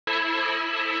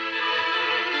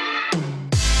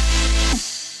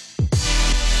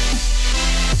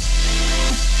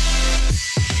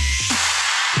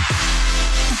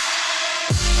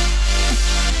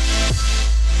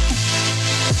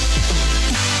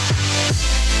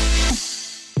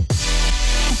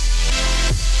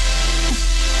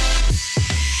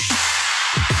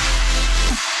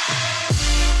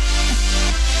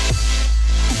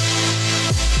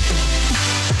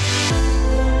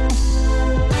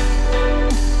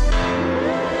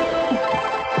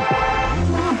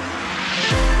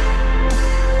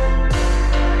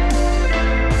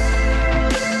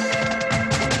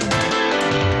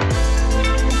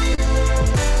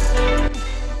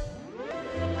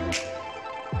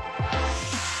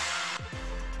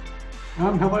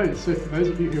Hello, so for those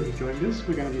of you who have joined us,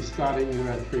 we're going to be starting in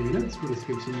about 3 minutes. We'll just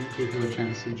give some people a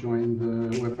chance to join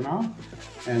the webinar,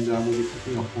 and we'll be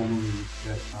kicking off formally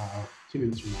at 2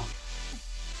 minutes from now.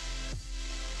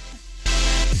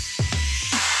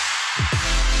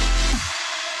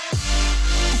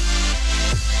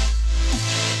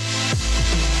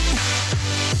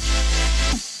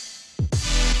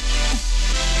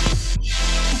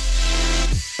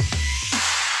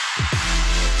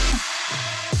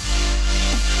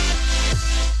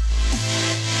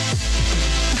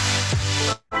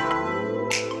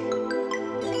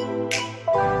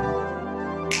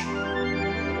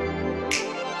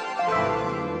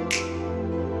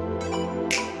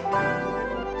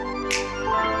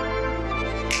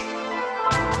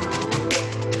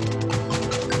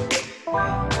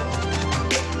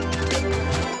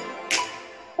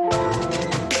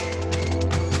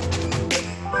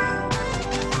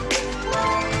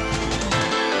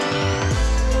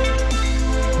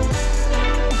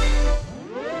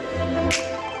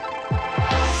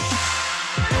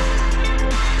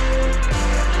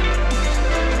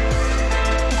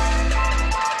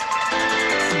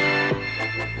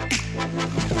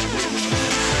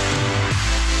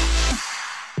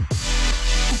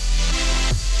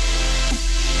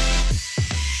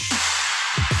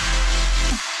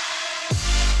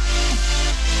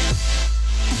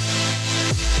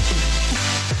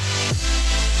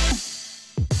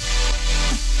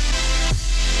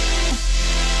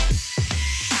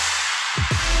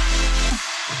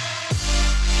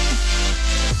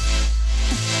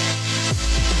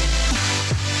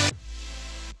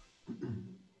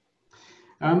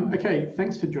 Okay,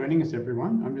 thanks for joining us,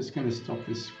 everyone. I'm just going to stop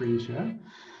this screen share.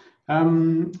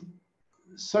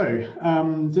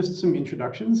 Just some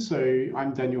introductions. So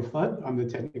I'm Daniel Flood. I'm the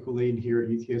technical lead here at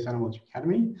UTS Animal Logic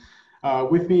Academy.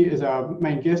 With me as our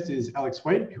main guest is Alex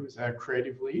Waite, who is our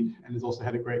creative lead and has also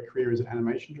had a great career as an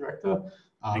animation director.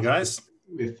 Hey guys.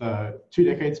 With 2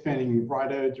 decades spanning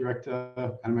writer,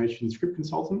 director, animation, script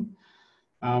consultant.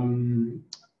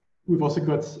 We've also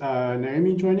got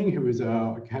Naomi joining, who is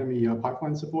our Academy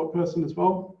pipeline support person as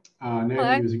well.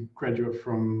 Naomi was a graduate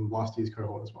from last year's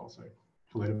cohort as well, so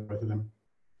hello to both of them.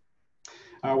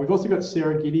 We've also got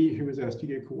Sarah Giddy, who is our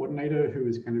studio coordinator, who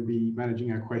is going to be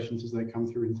managing our questions as they come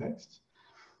through in text.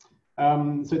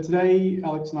 So today,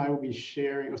 Alex and I will be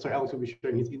sharing, Alex will be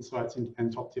sharing his insights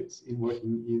and top tips in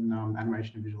working in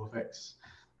animation and visual effects.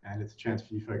 And it's a chance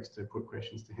for you folks to put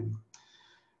questions to him.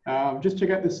 Just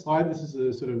check out this slide. This is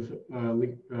a sort of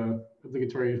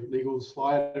obligatory legal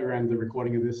slide around the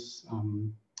recording of this,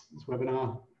 this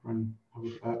webinar. Run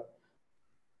with that.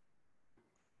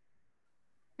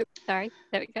 Oops, sorry,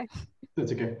 there we go.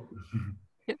 That's okay.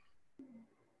 Yep.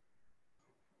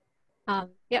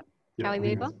 Yep. Shall we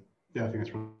move on? Yeah, I think that's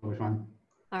probably fine.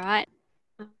 All right.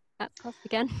 That's us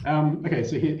again. Okay,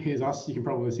 so here's us. You can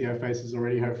probably see our faces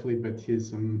already, hopefully, but here's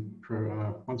some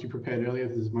ones we prepared earlier.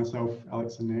 This is myself,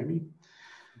 Alex, and Naomi.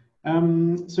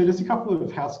 So just a couple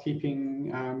of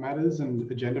housekeeping matters and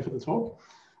agenda for the talk.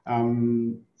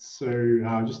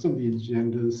 Just on the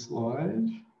agenda slide.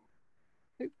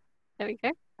 There we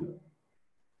go.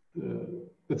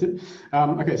 That's it.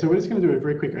 Okay, so we're just going to do a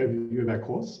very quick overview of our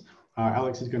course.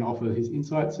 Alex is going to offer his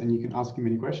insights, and you can ask him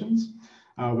any questions.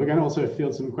 We're going to also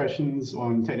field some questions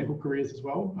on technical careers as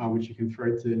well, which you can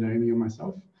throw to Naomi or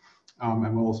myself.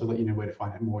 And we'll also let you know where to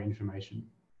find out more information.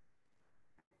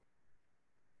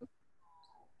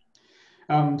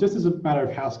 Just as a matter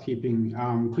of housekeeping,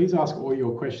 please ask all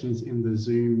your questions in the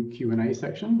Zoom Q&A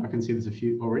section. I can see there's a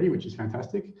few already, which is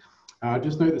fantastic.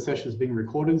 Just note the session is being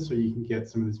recorded, so you can get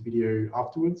some of this video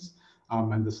afterwards.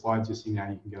 And the slides you're seeing now,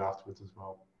 you can get afterwards as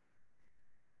well.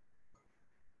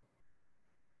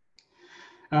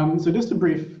 So just a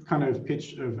brief kind of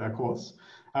pitch of our course.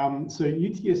 So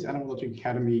UTS Animal Logic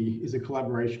Academy is a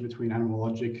collaboration between Animal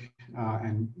Logic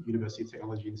and University of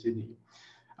Technology in Sydney.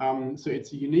 So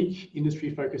it's a unique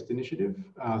industry-focused initiative.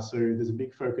 So there's a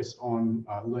big focus on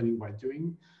learning by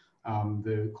doing.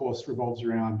 The course revolves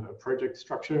around a project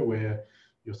structure where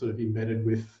you're sort of embedded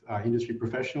with industry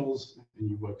professionals and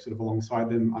you work sort of alongside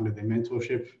them under their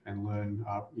mentorship and learn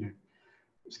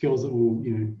skills that will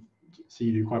see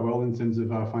you do quite well in terms of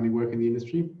finding work in the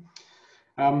industry.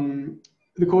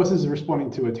 The course is responding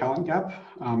to a talent gap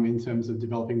in terms of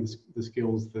developing the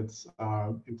skills that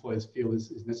employers feel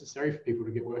is necessary for people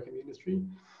to get work in the industry.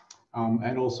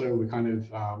 And also we're kind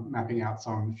of mapping out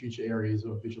some future areas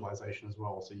of visualization as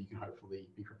well, so you can hopefully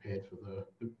be prepared for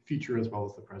the future as well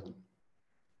as the present.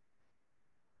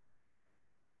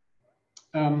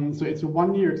 So it's a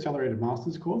 1-year accelerated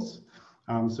master's course.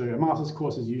 So a master's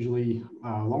course is usually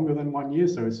longer than 1 year,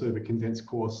 so it's sort of a condensed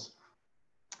course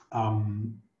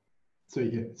So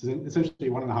yeah, it's essentially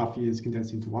 1.5 years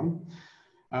condensed into one.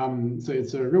 So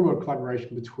it's a real world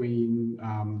collaboration between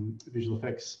visual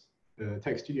effects,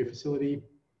 tech studio facility.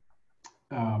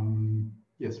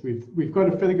 Yes, we've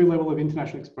got a fairly good level of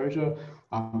international exposure.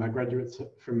 Our graduates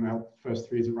from our first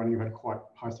 3 years of running have had quite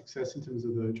high success in terms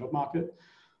of the job market.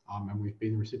 And we've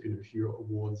been the recipient of a few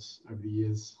awards over the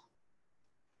years.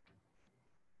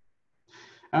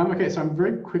 Okay, so I'm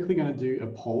very quickly going to do a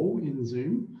poll in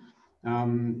Zoom.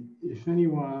 If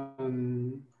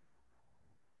anyone,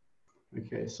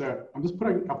 okay, so I'm just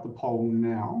putting up the poll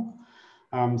now.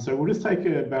 So we'll just take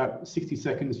about 60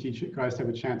 seconds for you guys to have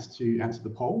a chance to answer the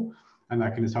poll, and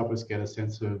that can just help us get a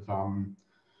sense of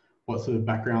what sort of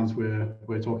backgrounds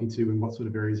we're talking to and what sort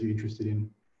of areas you're interested in.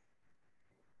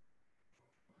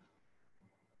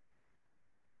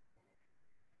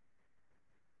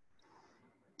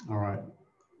 All right.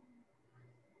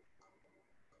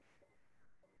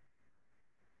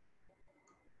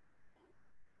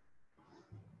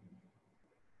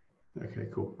 Okay,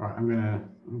 cool. All right, I'm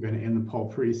gonna end the poll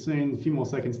pretty soon. A few more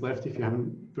seconds left if you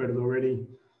haven't voted already.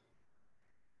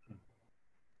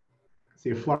 See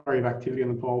a flurry of activity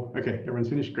on the poll. Okay, everyone's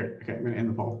finished. Great. Okay, I'm gonna end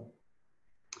the poll.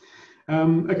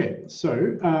 Okay,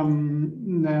 so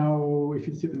now if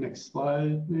you just hit the next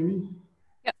slide, maybe.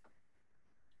 Yep.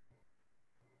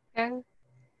 Okay.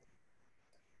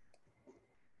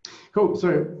 Cool.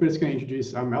 So we're just going to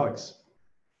introduce Alex.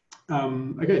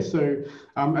 Okay, so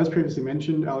as previously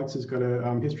mentioned, Alex has got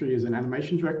a history as an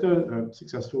animation director, a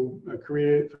successful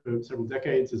career for several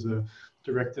decades as a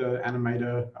director,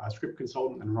 animator, script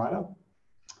consultant, and writer.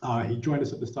 He joined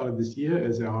us at the start of this year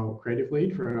as our creative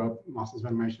lead for our Masters of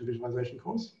Animation Visualisation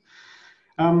course.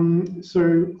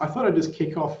 So I thought I'd just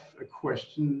kick off a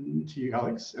question to you,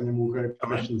 Alex, and then we'll go to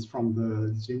questions from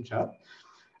the Zoom chat.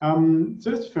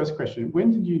 So that's the first question.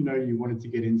 When did you know you wanted to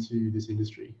get into this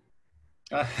industry?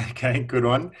 Okay, good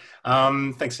one.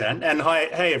 Thanks, Dan. And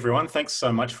hey everyone. Thanks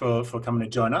so much for coming to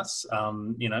join us.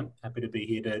 You know, happy to be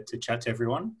here to chat to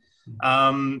everyone.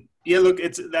 Yeah, look,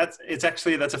 that's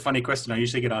a funny question. I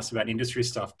usually get asked about industry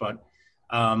stuff, but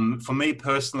for me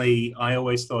personally, I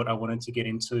always thought I wanted to get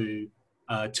into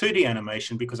 2D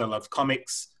animation because I love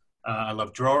comics, I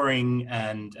love drawing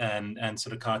and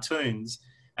sort of cartoons.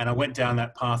 And I went down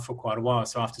that path for quite a while.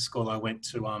 So after school, I went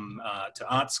to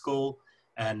art school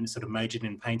and sort of majored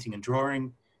in painting and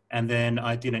drawing. And then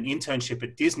I did an internship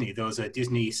at Disney. There was a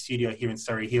Disney studio here in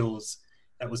Surrey Hills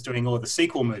that was doing all the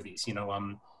sequel movies, you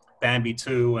know, Bambi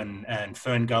 2 and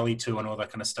Fern Gully 2 and all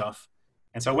that kind of stuff.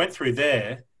 And so I went through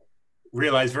there,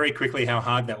 realized very quickly how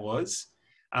hard that was.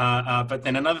 But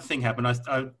then another thing happened.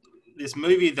 This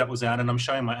movie that was out, and I'm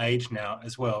showing my age now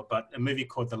as well, but a movie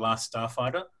called The Last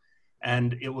Starfighter.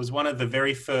 And it was one of the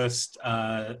very first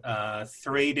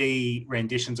 3D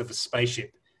renditions of a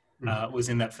spaceship was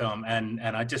in that film. And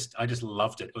I just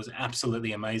loved it. It was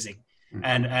absolutely amazing.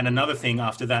 And another thing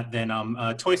after that, then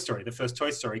Toy Story, the first Toy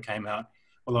Story came out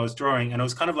while I was drawing. And it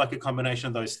was kind of like a combination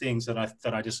of those things that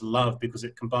I just loved because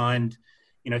it combined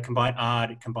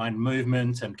art, it combined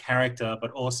movement and character,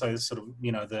 but also sort of,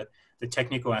 you know, the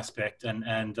technical aspect.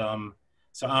 And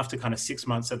so after kind of 6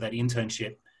 months of that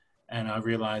internship, and I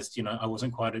realized, you know, I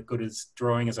wasn't quite as good as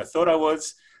drawing as I thought I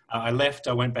was. I left,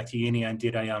 I went back to uni and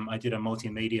did a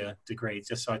multimedia degree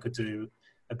just so I could do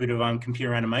a bit of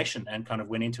computer animation and kind of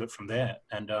went into it from there.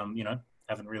 And, you know,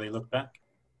 haven't really looked back.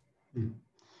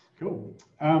 Cool.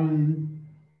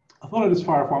 I thought I'd just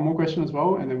fire off one more question as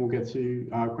well, and then we'll get to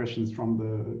questions from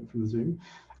the Zoom.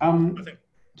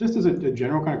 Just as a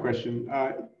general kind of question,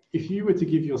 if you were to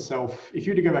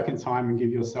go back in time and give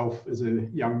yourself as a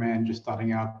young man just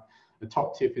starting out a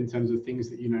top tip in terms of things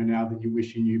that you know now that you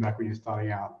wish you knew back when you're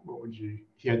starting out, what would you,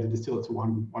 if you had to distill it to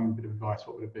one bit of advice,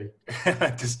 what would it be?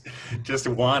 just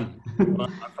one.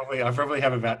 I probably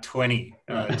have about 20,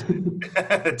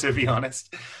 to be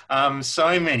honest.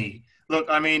 So many. Look,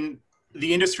 I mean,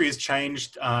 the industry has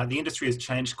changed. The industry has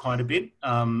changed quite a bit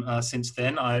since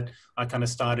then. I kind of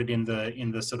started in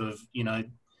the sort of, you know,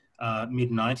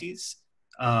 mid 90s,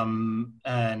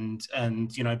 and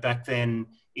you know, back then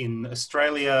in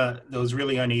Australia there was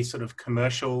really only sort of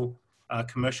commercial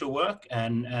work,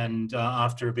 and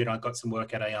after a bit I got some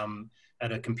work at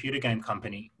a computer game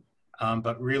company,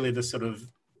 but really the sort of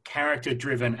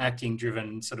character-driven,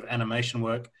 acting-driven sort of animation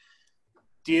work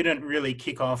didn't really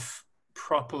kick off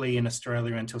properly in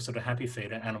Australia until sort of Happy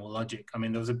Feet at Animal Logic. I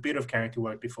mean, there was a bit of character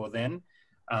work before then,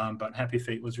 but Happy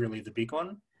Feet was really the big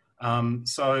one.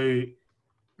 So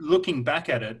looking back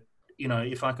at it, you know,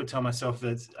 if I could tell myself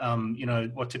that, you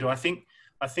know, what to do, I think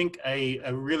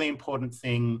a really important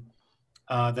thing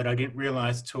that I didn't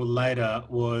realize till later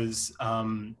was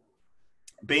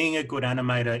being a good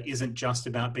animator isn't just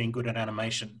about being good at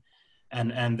animation.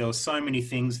 And there were so many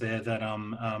things there that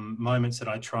moments that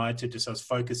I tried to just, I was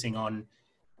focusing on,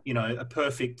 you know, a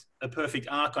perfect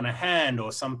arc on a hand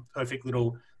or some perfect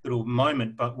little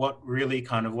moment. But what really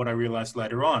kind of what I realized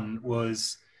later on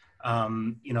was,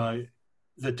 you know,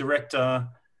 the director,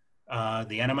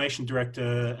 the animation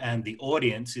director and the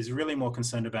audience is really more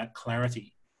concerned about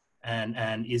clarity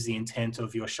and is the intent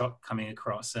of your shot coming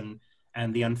across.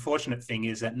 And the unfortunate thing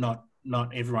is that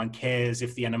not everyone cares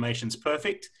if the animation's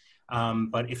perfect,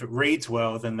 but if it reads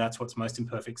well, then that's what's most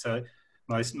imperfect. So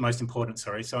most important,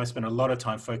 sorry. So I spent a lot of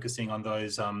time focusing on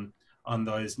those,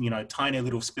 you know, tiny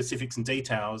little specifics and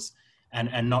details,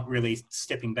 and not really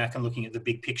stepping back and looking at the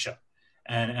big picture.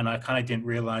 And I kind of didn't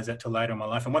realize that till later in my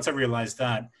life. And once I realized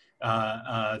that,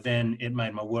 then it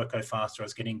made my work go faster. I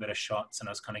was getting better shots, and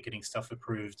I was kind of getting stuff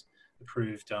approved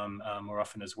more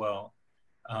often as well.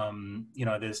 You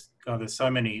know, there's so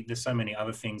many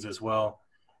other things as well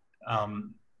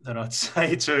that I'd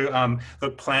say too.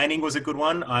 Look, planning was a good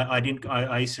one.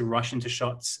 I used to rush into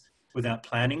shots without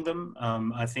planning them.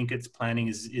 I think planning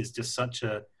is just such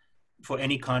a, for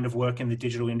any kind of work in the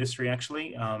digital industry,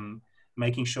 actually,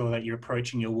 making sure that you're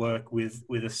approaching your work with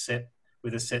a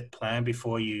set plan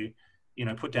before you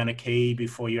know, put down a key,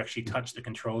 before you actually touch the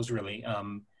controls, really.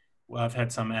 Well, I've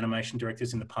had some animation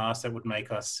directors in the past that would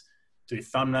make us do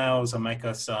thumbnails, or make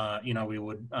us, you know, we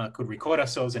could record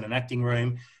ourselves in an acting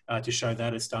room to show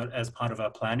that as part of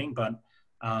our planning. But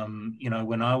you know,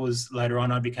 when I was later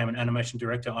on, I became an animation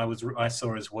director. I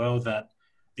saw as well that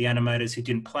the animators who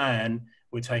didn't plan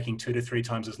were taking 2 to 3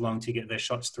 times as long to get their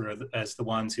shots through as the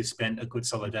ones who spent a good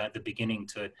solid day at the beginning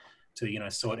to you know,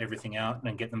 sort everything out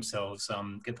and get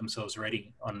themselves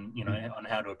ready on, you know, on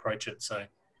how to approach it. So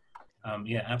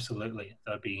yeah, absolutely,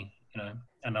 that'd be, you know,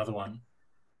 another one.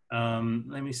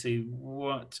 Let me see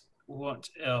what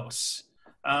else.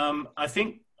 I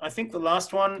think the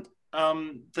last one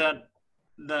that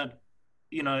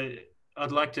you know,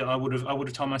 I would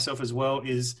have told myself as well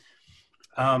is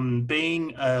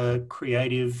being a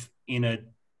creative in a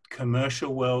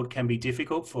commercial world can be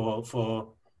difficult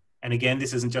for and again,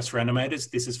 this isn't just for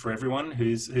animators, this is for everyone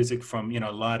who's from, you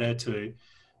know, lighter to,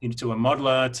 you know, to a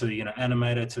modeler to, you know,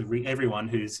 animator to everyone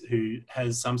who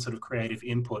has some sort of creative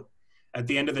input. At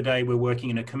the end of the day, we're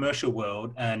working in a commercial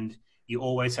world, and you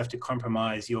always have to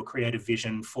compromise your creative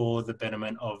vision for the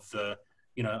betterment of the,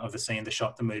 you know, of the scene, the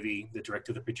shot, the movie, the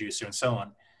director, the producer, and so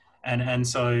on. And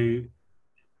so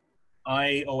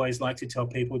I always like to tell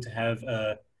people to have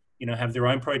you know, have their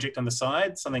own project on the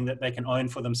side, something that they can own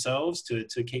for themselves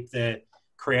to keep their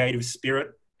creative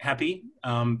spirit happy,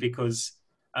 because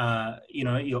you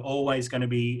know, you're always going to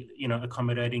be, you know,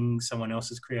 accommodating someone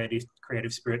else's creative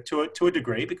spirit to a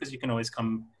degree, because you can always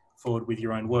come forward with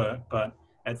your own work. But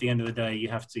at the end of the day, you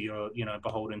have to, you're, you know,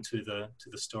 beholden to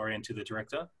the story and to the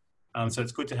director. So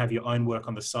it's good to have your own work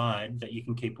on the side that you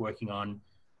can keep working on,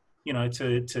 you know,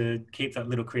 to keep that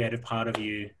little creative part of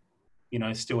you, you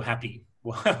know, still happy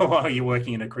while you're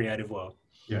working in a creative world.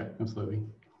 Yeah, absolutely.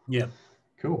 Yeah.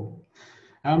 Cool.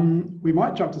 We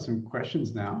might jump to some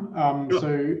questions now. Sure.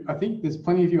 So I think there's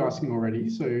plenty of you asking already.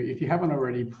 So if you haven't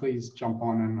already, please jump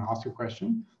on and ask a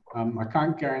question. I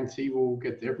can't guarantee we'll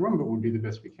get to everyone, but we'll do the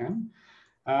best we can.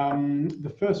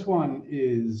 The first one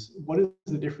is, what is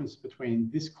the difference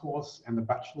between this course and the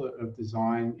Bachelor of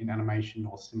Design in Animation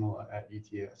or similar at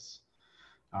UTS?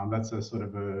 That's a sort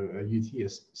of a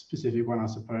UTS specific one, I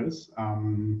suppose.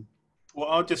 Well,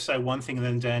 I'll just say one thing, and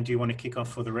then Dan, do you want to kick off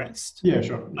for the rest? Yeah,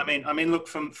 sure. I mean, look,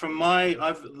 from my,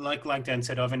 I've like Dan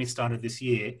said, I've only started this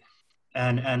year,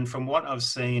 and from what I've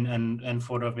seen and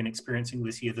for what I've been experiencing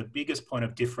this year, the biggest point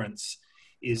of difference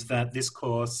is that this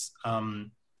course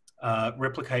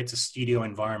replicates a studio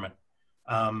environment.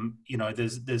 You know,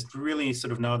 there's really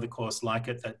sort of no other course like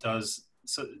it that does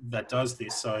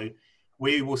this. So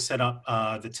we will set up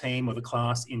the team or the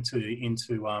class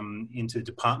into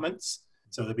departments.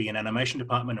 So there'll be an animation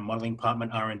department, a modeling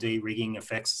department, R&D, rigging,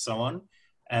 effects, so on.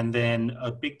 And then a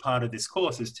big part of this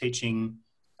course is teaching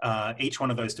each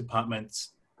one of those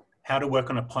departments how to work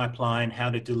on a pipeline, how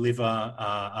to deliver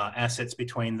assets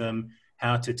between them,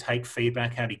 how to take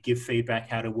feedback, how to give feedback,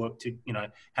 how to work to, you know,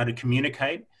 how to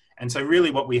communicate. And so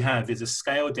really what we have is a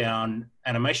scaled down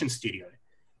animation studio,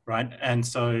 right? And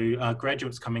so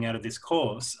graduates coming out of this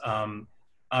course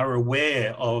are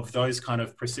aware of those kind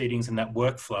of proceedings and that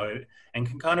workflow, and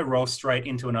can kind of roll straight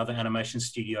into another animation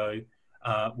studio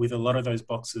with a lot of those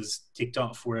boxes ticked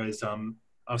off. Whereas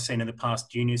I've seen in the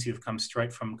past juniors who've come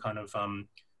straight from kind of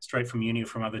straight from uni or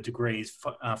from other degrees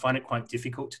find it quite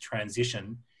difficult to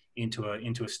transition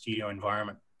into a studio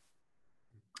environment.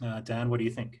 Dan, what do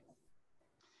you think?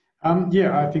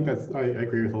 Yeah, I think I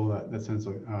agree with all that. That sounds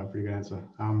like a pretty good answer.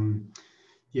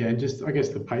 Yeah, and just I guess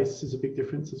the pace is a big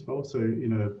difference as well. So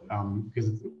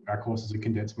because our courses are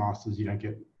condensed masters, you don't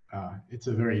get it's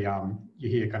a very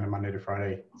you're here kind of Monday to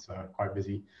Friday, so quite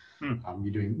busy.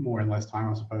 You're doing more in less time,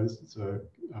 I suppose. It's a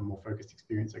more focused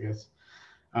experience, I guess.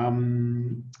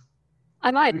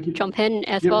 I might jump in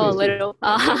as well a little.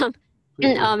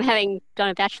 Having done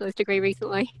a bachelor's degree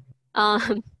recently,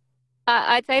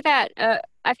 I'd say that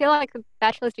I feel like a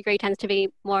bachelor's degree tends to be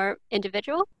more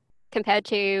individual compared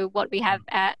to what we have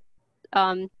at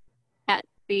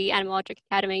the Animal Logic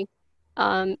Academy.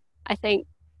 I think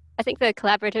the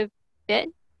collaborative bit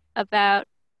about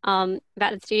the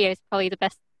studio is probably the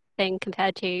best thing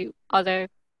compared to other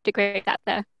degrees out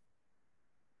there.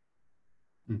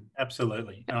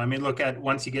 Absolutely. I mean, look,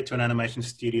 once you get to an animation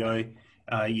studio,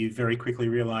 you very quickly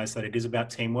realize that it is about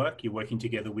teamwork. You're working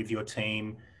together with your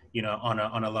team,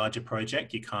 on a larger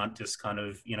project. You can't just kind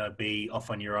of, be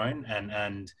off on your own.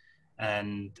 And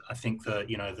I think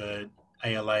the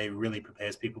ALA really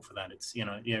prepares people for that. It's,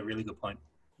 really good point.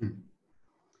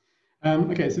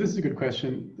 Okay, so this is a good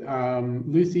question.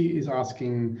 Lucy is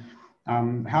asking,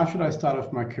 how should I start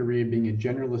off my career being a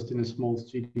generalist in a small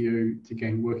studio to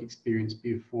gain work experience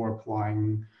before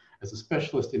applying as a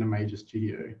specialist in a major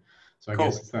studio? So I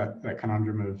guess it's that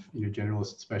conundrum of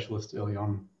generalist, specialist early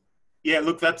on. Yeah,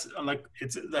 look, that's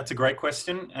a great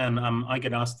question, and I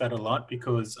get asked that a lot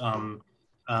because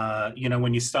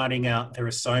when you're starting out, there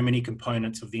are so many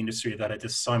components of the industry that are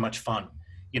just so much fun.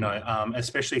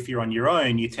 Especially if you're on your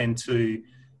own, you tend to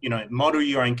model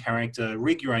your own character,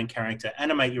 rig your own character,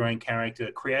 animate your own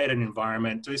character, create an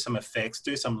environment, do some effects,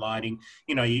 do some lighting.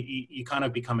 You kind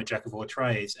of become a jack of all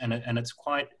trades, and it's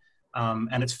quite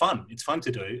and it's fun. It's fun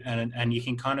to do, and you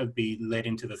can kind of be led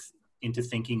into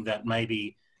thinking that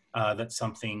maybe that's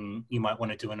something you might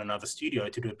want to do in another studio,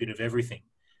 to do a bit of everything.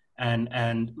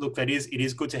 And look, it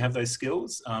is good to have those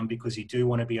skills because you do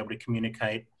want to be able to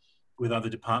communicate with other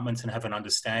departments and have an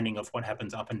understanding of what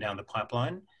happens up and down the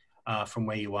pipeline from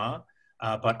where you are.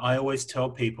 But I always tell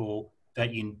people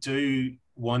that you do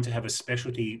want to have a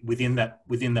specialty within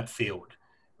that field,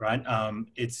 right?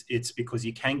 It's because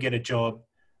you can get a job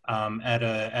at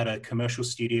a commercial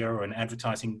studio or an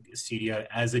advertising studio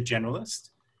as a generalist.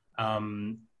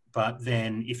 But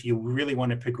then if you really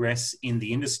want to progress in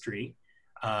the industry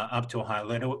up to a higher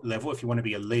level, if you want to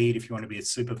be a lead, if you want to be a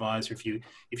supervisor, if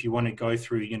you want to go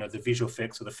through, the visual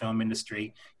effects or the film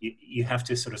industry, you have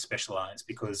to sort of specialize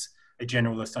because a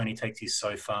generalist only takes you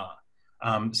so far.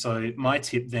 So my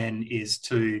tip then is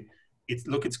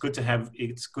it's good to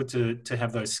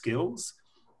have those skills.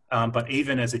 But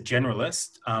even as a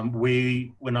generalist,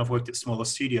 when I've worked at smaller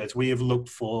studios, we have looked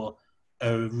for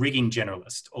a rigging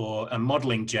generalist or a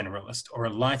modeling generalist or a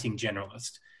lighting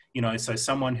generalist, so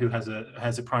someone who has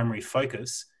a primary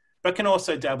focus, but can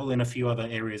also dabble in a few other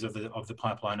areas of the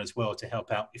pipeline as well to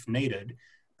help out if needed.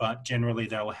 But generally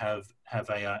they will have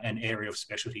an area of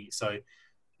specialty. So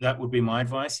that would be my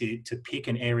advice, to pick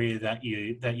an area that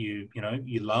you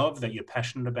love, that you're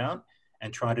passionate about,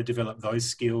 and try to develop those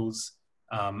skills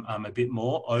a bit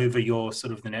more over your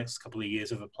sort of the next couple of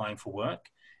years of applying for work.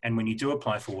 And when you do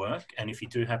apply for work, and if you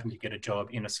do happen to get a job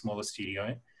in a smaller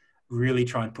studio, really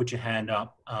try and put your hand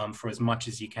up for as much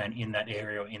as you can in that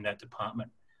area or in that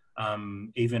department.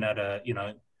 Even at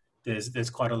there's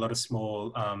quite a lot of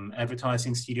small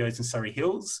advertising studios in Surrey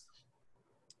Hills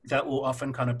that will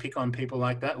often kind of pick on people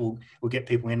like that, will get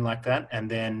people in like that. And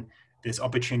then there's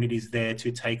opportunities there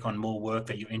to take on more work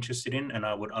that you're interested in. And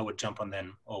I would jump on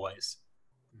them always.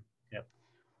 Yep.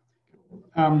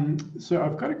 So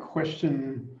I've got a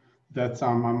question that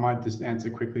I might just answer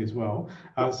quickly as well.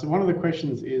 So one of the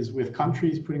questions is, with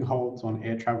countries putting holds on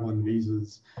air travel and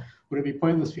visas, would it be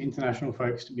pointless for international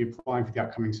folks to be applying for the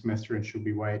upcoming semester, and should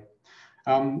we wait?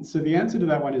 So the answer to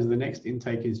that one is the next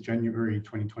intake is January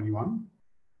 2021.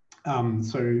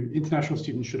 So international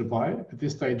students should apply. At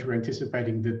this stage, we're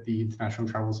anticipating that the international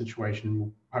travel situation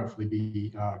will hopefully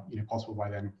be possible by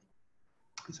then,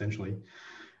 essentially.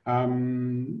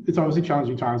 It's obviously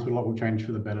challenging times, but a lot will change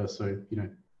for the better. So,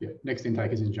 next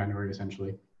intake is in January,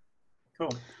 essentially.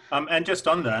 Cool. And just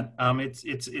on that,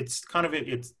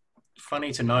 it's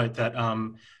funny to note that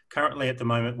currently at the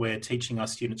moment we're teaching our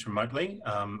students remotely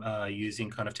using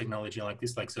kind of technology like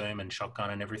this, like Zoom and Shotgun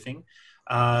and everything.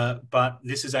 But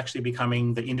this is actually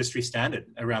becoming the industry standard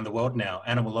around the world now.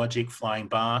 Animal Logic, Flying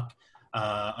Bark.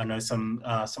 I know some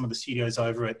of the studios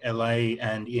over at LA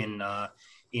and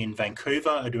in Vancouver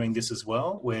are doing this as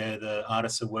well, where the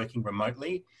artists are working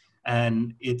remotely.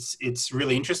 and it's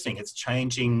really interesting. It's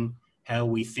changing how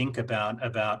we think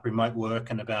about remote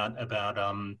work and about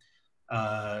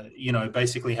you know,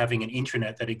 basically having an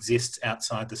intranet that exists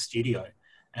outside the studio.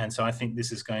 And so I think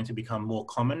this is going to become more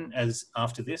common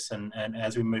after this and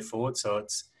as we move forward. So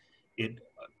it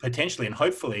potentially and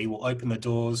hopefully will open the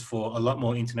doors for a lot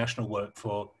more international work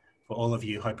for all of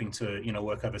you hoping to, you know,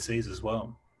 work overseas as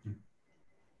well.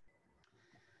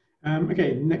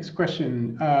 Okay, next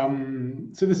question.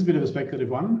 So this is a bit of a speculative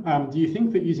one. Do you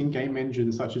think that using game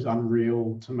engines such as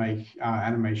Unreal to make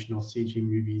animation or CG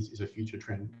movies is a future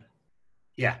trend?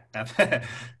 Yeah,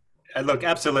 look,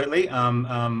 absolutely.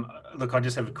 Look, I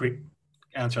just have a quick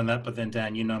answer on that, but then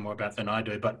Dan, you know more about than I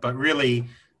do. But really,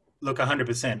 look,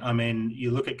 100%. I mean,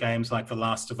 you look at games like The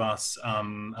Last of Us,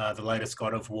 the latest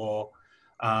God of War,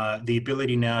 the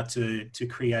ability now to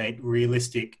create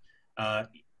realistic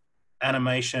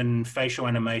animation, facial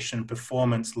animation,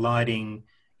 performance, lighting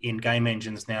in game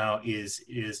engines now is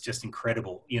just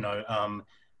incredible. You know,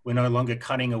 we're no longer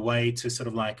cutting away to sort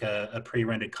of like a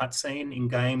pre-rendered cutscene in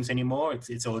games anymore.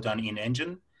 It's all done in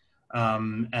engine,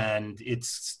 and it's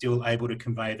still able to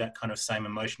convey that kind of same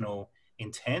emotional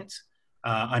intent.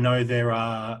 I know there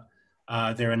are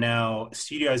now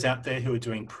studios out there who are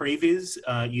doing previs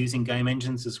using game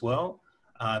engines as well.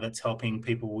 That's helping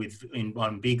people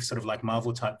on big sort of like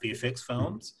Marvel type VFX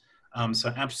films.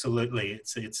 So absolutely,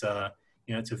 it's a,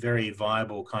 you know, it's a very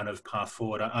viable kind of path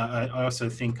forward. I also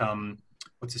think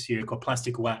what's this studio called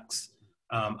Plastic Wax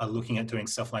are looking at doing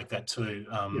stuff like that too.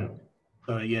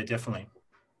 So yeah, definitely.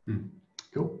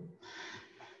 Cool.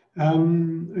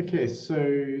 Okay,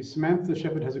 so Samantha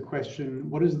Shepherd has a question.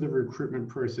 What is the recruitment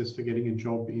process for getting a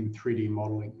job in 3D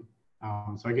modeling?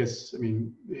 So I guess, I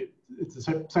mean, it's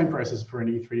the same process for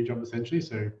any 3D job essentially.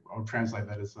 So I'll translate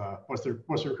that as what's the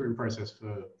recruitment process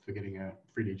for getting a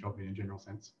 3D job in a general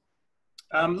sense?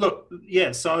 Look,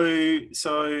 yeah, so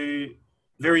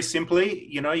very simply,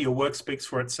 you know, your work speaks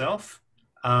for itself.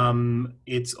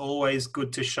 It's always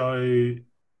good to show,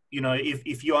 you know,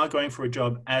 if you are going for a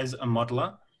job as a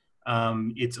modeler,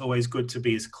 it's always good to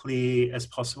be as clear as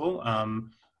possible.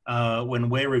 When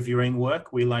we're reviewing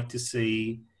work, we like to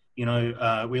see, you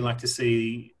know, we like to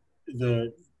see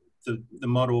the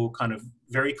model kind of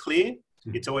very clear.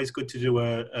 It's always good to do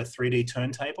a 3D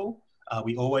turntable.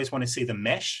 We always want to see the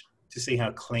mesh to see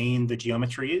how clean the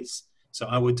geometry is. So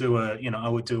I would do a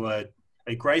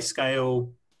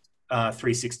grayscale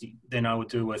 360. Then I would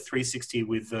do a 360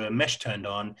 with the mesh turned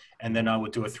on, and then I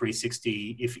would do a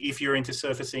 360 if you're into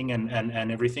surfacing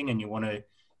and everything, and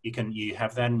you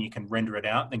have that and you can render it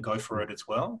out, then go for it as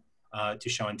well to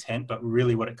show intent. But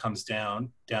really, what it comes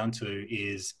down to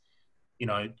is, you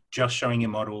know, just showing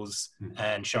your models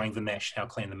and showing the mesh, how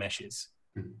clean the mesh is.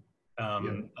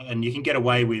 And you can get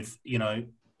away with, you know,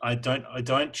 I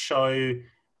don't show,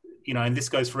 you know, and this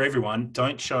goes for everyone,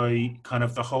 don't show kind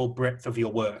of the whole breadth of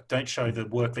your work. Don't show the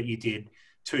work that you did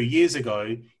 2 years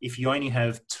ago. If you only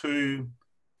have two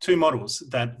models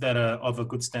that are of a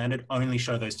good standard, only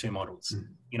show those 2 models.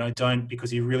 You know, don't,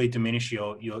 because you really diminish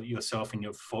yourself and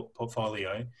your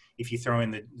portfolio if you throw in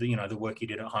the you know, the work you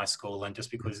did at high school, and just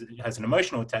because it has an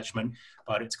emotional attachment,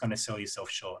 but it's going to sell yourself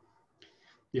short.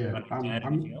 Yeah.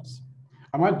 Anything else?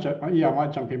 I might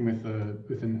jump in with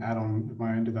an add-on of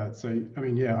my own to that. So, I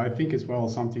mean, yeah, I think as well,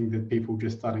 something that people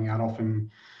just starting out often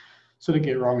sort of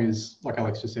get wrong is, like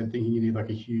Alex just said, thinking you need like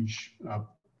a huge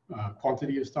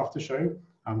quantity of stuff to show.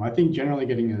 I think generally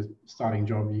getting a starting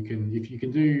job,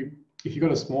 if you've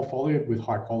got a small folio with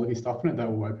high quality stuff in it, that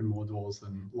will open more doors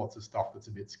than lots of stuff that's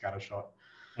a bit scattershot.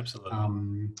 Absolutely.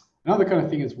 Another kind of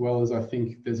thing as well is, I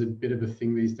think there's a bit of a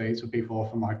thing these days where people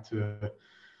often like to,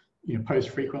 you know, post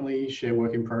frequently, share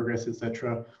work in progress,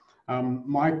 etc.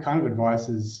 My kind of advice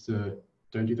is to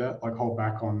don't do that. Like, hold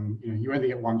back on, you know, you only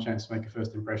get one chance to make a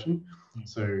first impression.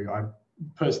 So I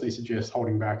personally suggest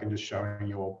holding back and just showing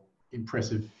your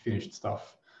impressive finished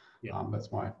stuff.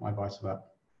 That's my advice for that.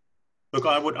 Look,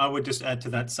 I would just add to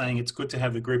that, saying it's good to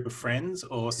have a group of friends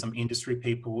or some industry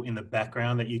people in the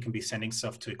background that you can be sending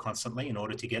stuff to constantly in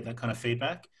order to get that kind of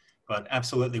feedback. But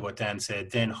absolutely what Dan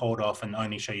said, then hold off and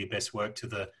only show your best work to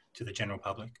the general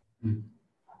public.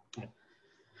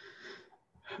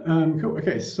 Cool.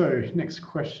 Okay, so next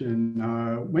question.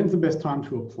 When's the best time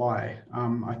to apply?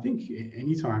 I think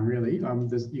anytime really.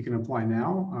 You can apply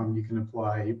now. You can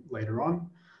apply later on.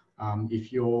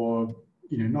 If you're,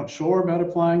 you know, not sure about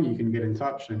applying, you can get in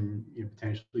touch, and, you know,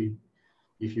 potentially,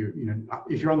 if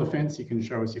you're on the fence, you can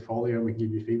show us your folio and we can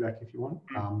give you feedback if you want.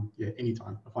 Yeah,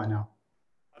 anytime. Apply now.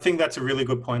 I think that's a really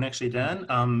good point, actually, Dan.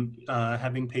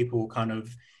 Having people kind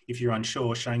of, if you're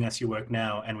unsure, showing us your work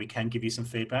now, and we can give you some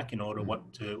feedback in order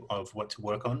what to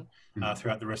work on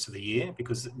throughout the rest of the year.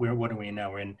 Because what are we in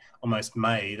now? We're in almost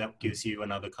May. That gives you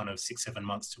another kind of 6-7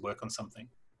 months to work on something.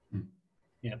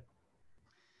 Yeah.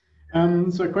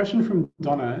 So a question from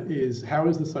Donna is, how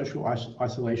is the social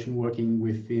isolation working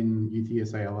within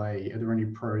UTS ALA? Are there any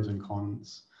pros and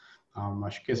cons? I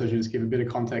guess I should just give a bit of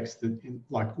context that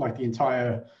like the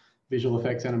entire visual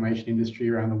effects animation industry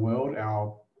around the world,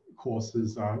 our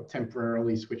courses are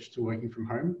temporarily switched to working from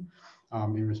home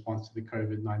in response to the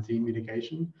COVID-19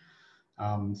 mitigation.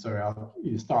 So our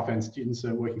staff and students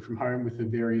are working from home with a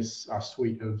various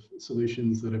suite of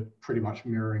solutions that are pretty much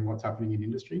mirroring what's happening in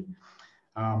industry.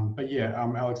 But yeah,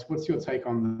 Alex, what's your take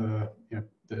on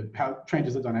how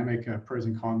changes the dynamic, pros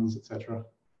and cons, etc.?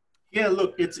 Yeah,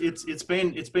 look, it's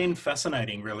been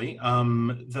fascinating, really.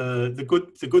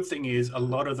 The good thing is a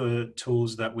lot of the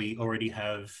tools that we already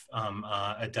have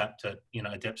are adept at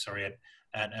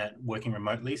working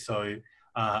remotely. So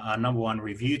our number one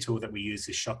review tool that we use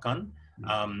is Shotgun,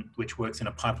 which works in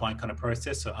a pipeline kind of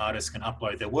process. So artists can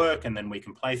upload their work, and then we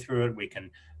can play through it. We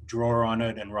can draw on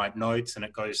it and write notes, and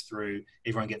it goes through.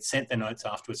 Everyone gets sent their notes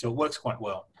afterwards, so it works quite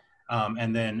well.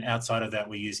 And then outside of that,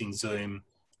 we're using Zoom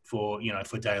for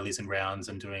dailies and rounds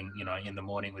and doing in the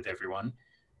morning with everyone,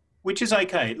 which is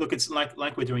okay. Look, it's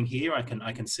like we're doing here. I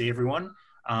can see everyone,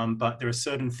 but there are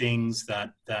certain things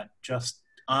that just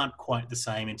aren't quite the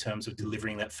same in terms of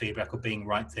delivering that feedback or being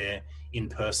right there in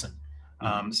person.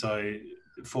 So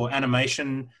for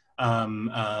animation,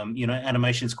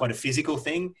 animation is quite a physical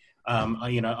thing.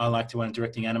 I like to, when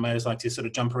directing animators, like to sort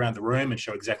of jump around the room and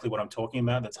show exactly what I'm talking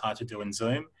about. That's hard to do in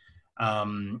Zoom.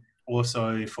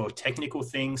 Also, for technical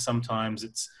things, sometimes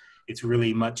it's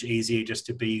really much easier just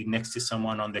to be next to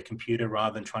someone on their computer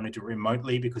rather than trying to do it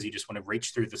remotely, because you just want to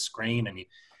reach through the screen and you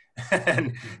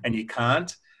and you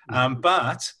can't.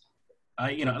 But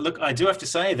look, I do have to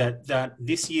say that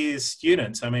this year's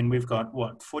students, I mean, we've got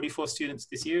what, 44 students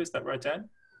this year? Is that right, Dan?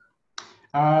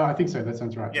 I think so. That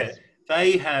sounds right. Yeah,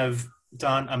 they have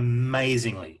done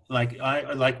amazingly.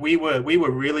 We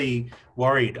were really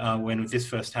worried when this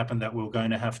first happened that we were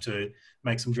going to have to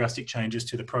make some drastic changes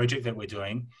to the project that we're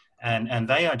doing, and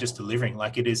they are just delivering.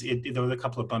 There were a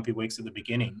couple of bumpy weeks at the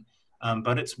beginning,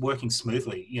 but it's working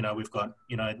smoothly. We've got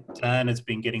Dan has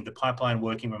been getting the pipeline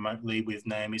working remotely with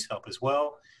Naomi's help as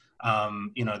well.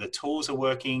 The tools are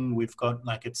working. We've got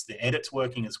it's the edits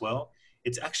working as well.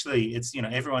 It's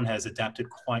everyone has adapted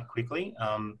quite quickly.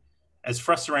 As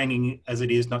frustrating as it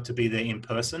is not to be there in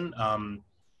person,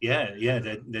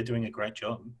 they're doing a great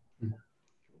job.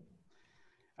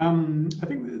 I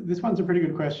think this one's a pretty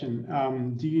good question.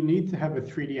 Do you need to have a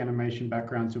 3D animation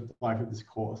background to apply for this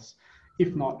course?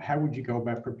 If not, how would you go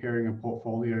about preparing a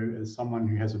portfolio as someone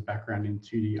who has a background in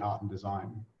 2D art and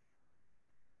design?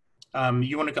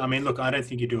 Look, I don't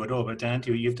think you do it all, but Dan,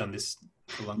 you've done this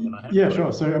for longer than I have. Yeah,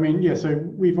 sure. So, so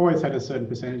we've always had a certain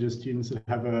percentage of students that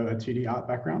have a 2D art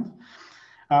background.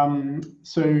 You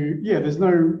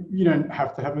don't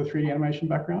have to have a 3D animation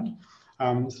background.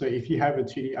 So if you have a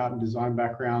 2D art and design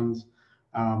background,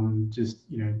 just,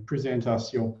 present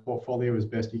us your portfolio as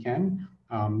best you can.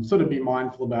 Sort of be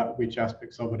mindful about which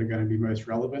aspects of it are going to be most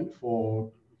relevant for,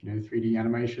 3D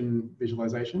animation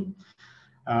visualization.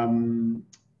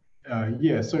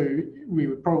 So we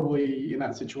would probably, in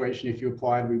that situation, if you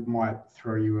applied, we might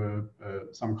throw you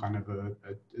some kind of a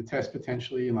test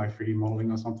potentially in 3D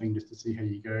modeling or something, just to see how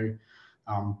you go.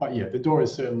 But yeah, the door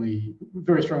is certainly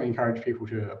very strongly encourage people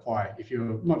to apply. If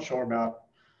you're not sure about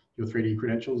your 3D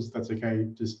credentials, that's okay.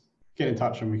 Just get in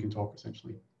touch and we can talk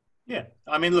essentially. Yeah,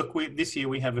 look, this year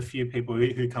we have a few people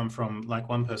who come from,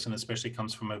 one person especially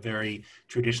comes from a very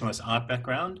traditionalist art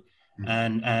background.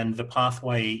 And the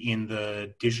pathway in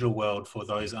the digital world for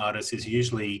those artists is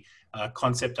usually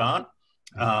concept art,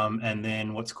 and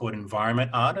then what's called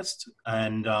environment artist,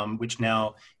 and which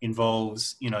now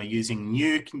involves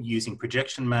using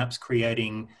projection maps,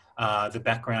 creating the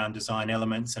background design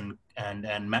elements and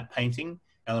map painting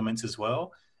elements as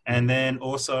well, and then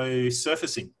also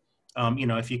surfacing.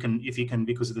 If you can,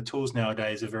 because the tools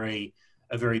nowadays are very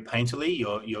painterly.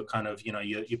 You're kind of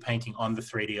you're painting on the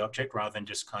 3D object rather than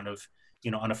just kind of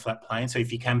on a flat plane. So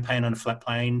if you can paint on a flat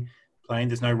plane,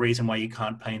 there's no reason why you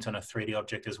can't paint on a 3D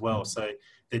object as well. So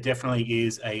there definitely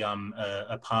is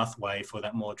a pathway for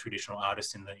that more traditional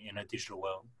artist in a digital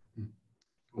world.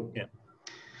 Cool. Yeah.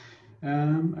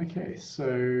 Okay,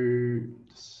 so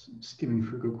just skimming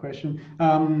through a good question.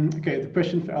 Okay, the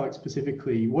question for Alex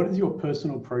specifically: what is your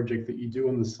personal project that you do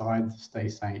on the side to stay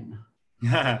sane?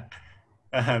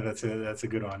 That's a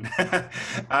good one.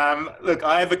 Look,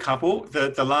 I have a couple.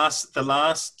 The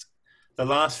the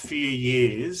last few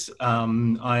years,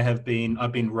 I've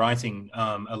been writing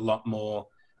a lot more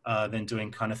than doing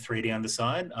kind of 3D on the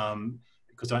side,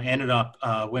 because I ended up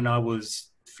when I was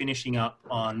finishing up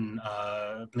on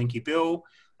Blinky Bill,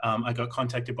 I got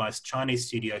contacted by a Chinese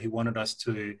studio who wanted us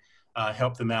to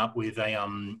help them out with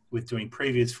with doing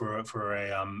previews for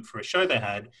a show they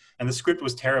had, and the script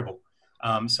was terrible.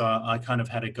 So I kind of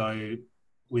had to go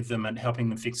with them and helping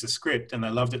them fix the script, and they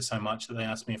loved it so much that they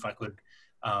asked me if I could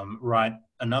write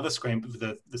another script,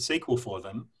 the sequel for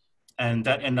them, and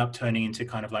that ended up turning into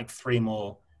kind of like 3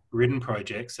 more written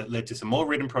projects that led to some more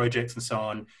written projects and so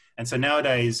on. And so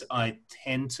nowadays I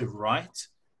tend to write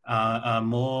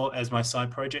more as my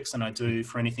side projects than I do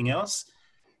for anything else.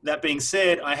 That being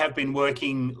said, I have been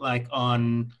working like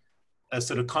on a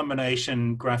sort of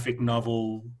combination graphic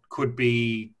novel, could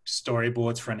be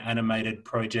storyboards for an animated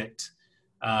project,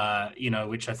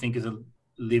 which I think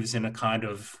lives in a kind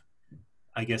of,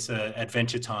 I guess, a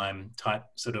Adventure Time type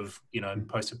sort of,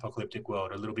 post-apocalyptic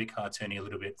world, a little bit cartoony, a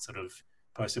little bit sort of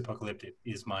post-apocalyptic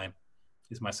is my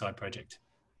side project.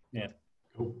 Yeah.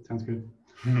 Cool. Sounds good.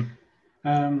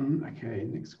 Okay,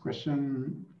 next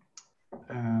question.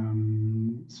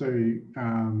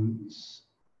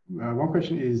 One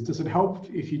question is, does it help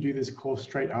if you do this course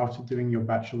straight after doing your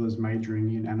bachelor's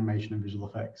majoring in animation and visual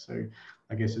effects? So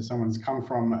I guess if someone's come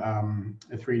from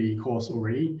a 3D course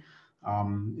already,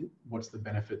 what's the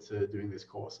benefit to doing this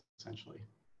course essentially?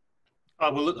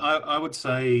 Oh, well, look, I would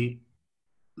say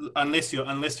unless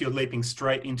you're leaping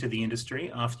straight into the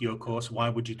industry after your course, why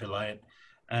would you delay it?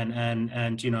 And I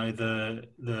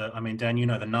mean, Dan,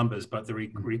 the numbers, but the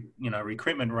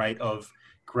recruitment rate of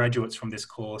graduates from this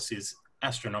course is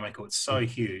astronomical. It's so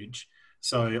huge.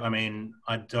 So I mean,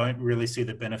 I don't really see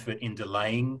the benefit in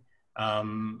delaying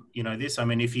this. I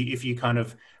mean, if you kind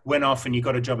of went off and you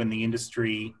got a job in the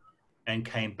industry and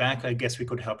came back, I guess we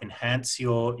could help enhance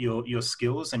your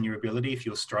skills and your ability if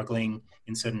you're struggling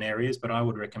in certain areas. But I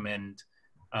would recommend,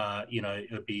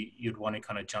 you'd want to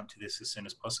kind of jump to this as soon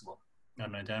as possible. I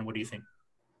don't know, Dan, what do you think?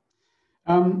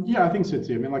 Yeah, I think so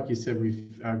too. I mean, like you said,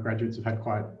 graduates have had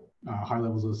quite high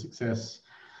levels of success.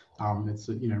 It's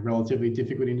a relatively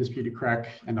difficult industry to crack,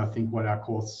 and I think what our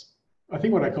course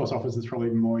offers is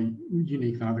probably more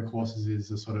unique than other courses.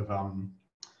 Is a sort of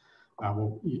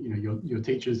your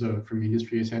teachers are from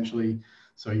industry essentially,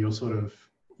 so you're sort of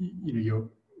you're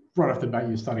right off the bat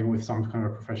you're starting with some kind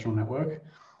of a professional network.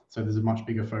 So there's a much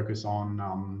bigger focus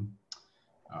on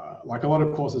like a lot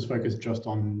of courses focus just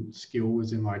on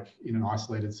skills in an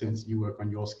isolated sense. You work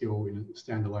on your skill in a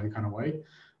standalone kind of way.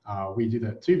 We do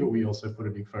that too, but we also put a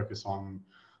big focus on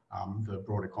the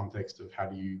broader context of how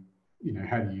do you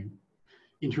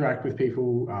interact with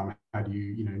people, how do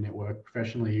you network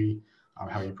professionally,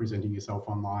 how are you presenting yourself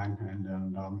online,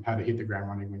 and how to hit the ground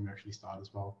running when you actually start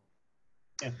as well.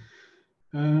 Yeah.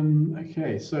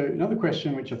 Okay, so another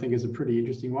question, which I think is a pretty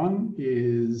interesting one,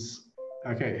 is,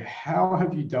 okay, how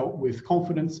have you dealt with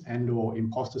confidence and/or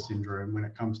imposter syndrome when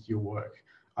it comes to your work?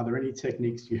 Are there any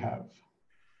techniques you have?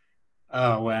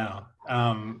 Oh, wow.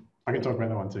 I can talk about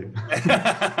that one too.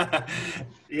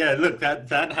 Yeah, look,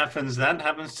 that happens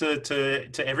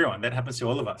to everyone. That happens to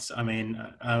all of us. I mean,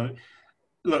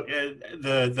 look,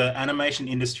 the animation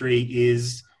industry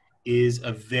is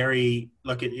a very,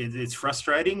 look, it's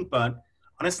frustrating, but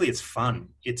honestly, it's fun.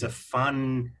 It's a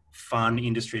fun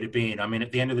industry to be in. I mean,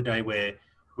 at the end of the day, we're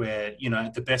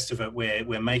at the best of it,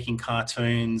 we're making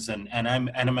cartoons and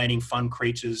animating fun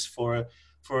creatures for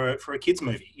a kids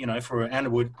movie, for an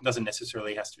animal. It doesn't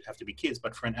necessarily have to be kids,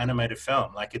 but for an animated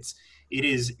film, like it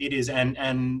is,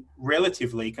 and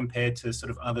relatively compared to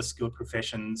sort of other skilled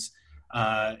professions,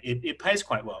 it pays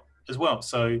quite well as well.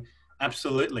 So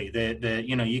absolutely,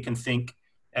 you can think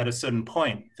at a certain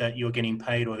point that you're getting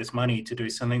paid all this money to do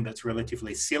something that's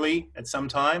relatively silly at some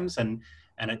times, and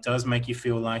it does make you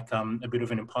feel like a bit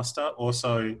of an imposter.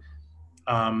 Also,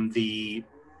 the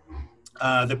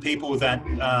people that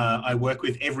I work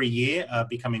with every year are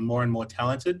becoming more and more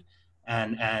talented,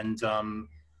 and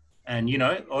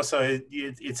also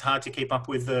it's hard to keep up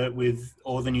with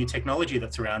all the new technology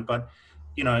that's around. But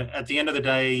at the end of the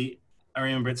day, I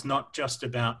remember it's not just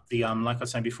about the like I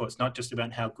was saying before, it's not just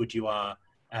about how good you are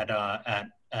at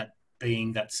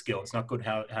being that skill. It's not good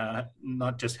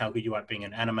not just how good you are at being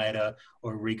an animator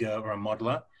or a rigger or a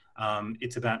modeler.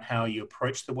 It's about how you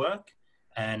approach the work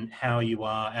and how you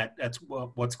are at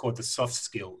what's called the soft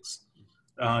skills.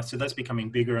 So that's becoming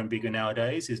bigger and bigger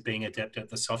nowadays, is being adept at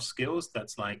the soft skills.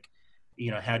 That's like,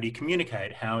 how do you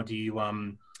communicate? How do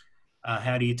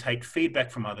you take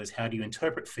feedback from others? How do you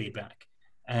interpret feedback?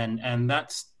 And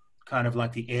that's kind of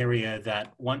like the area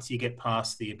that once you get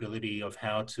past the ability of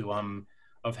how to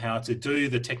of how to do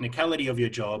the technicality of your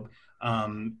job,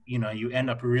 you know, you end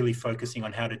up really focusing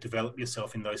on how to develop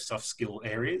yourself in those soft skill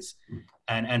areas.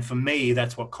 And for me,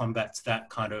 that's what combats that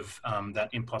kind of, that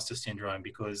imposter syndrome,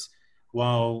 because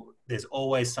while there's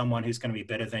always someone who's going to be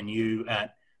better than you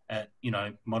at you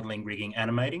know, modeling, rigging,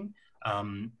 animating,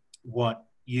 what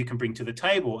you can bring to the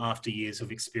table after years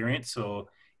of experience or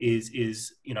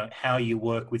is, you know, how you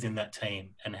work within that team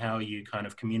and how you kind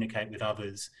of communicate with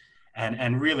others.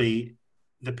 And really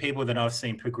the people that I've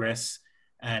seen progress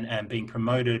and being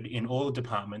promoted in all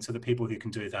departments are the people who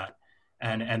can do that.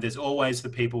 And there's always the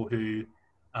people who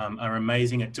are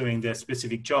amazing at doing their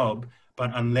specific job, but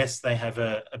unless they have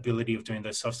a ability of doing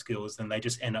those soft skills, then they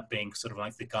just end up being sort of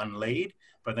like the gun lead,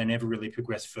 but they never really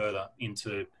progress further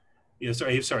into, you know,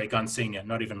 sorry, gun senior,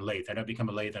 not even lead. They don't become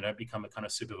a lead. They don't become a kind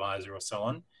of supervisor or so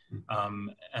on.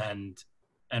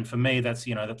 And for me, that's,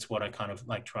 you know, that's what I kind of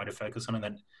like try to focus on. And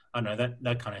that, I know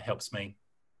that kind of helps me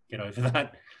get over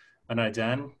that. I know,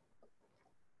 Dan,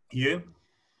 you?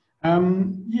 I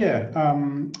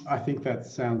think that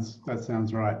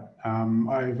sounds right.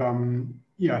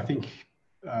 I think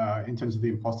in terms of the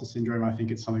imposter syndrome, I think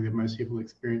it's something that most people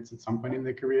experience at some point in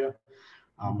their career.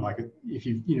 Like if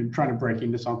you know, trying to break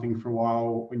into something for a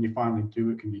while, when you finally do,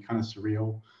 it can be kind of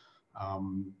surreal.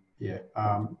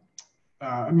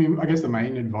 I mean, I guess the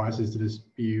main advice is to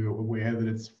just be aware that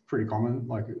it's pretty common.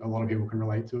 Like a lot of people can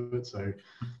relate to it. So,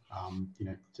 you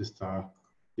know, just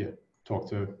talk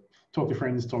to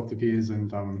friends, talk to peers, and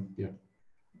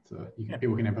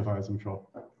people can empathize, I'm sure.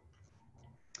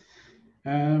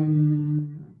 Okay,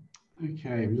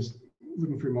 I'm just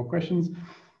looking through more questions.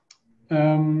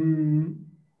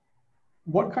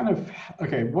 What kind of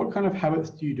habits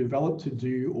do you develop to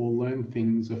do or learn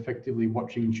things effectively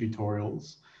watching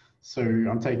tutorials? So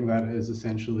I'm taking that as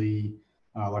essentially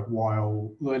like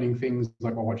while learning things,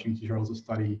 like while watching tutorials or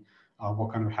study,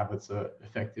 what kind of habits are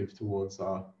effective towards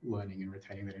learning and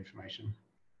retaining that information?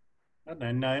 I don't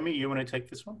know, Naomi, you want to take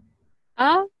this one?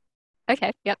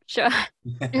 Okay, yep, sure.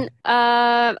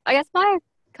 I guess my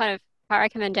kind of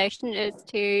recommendation is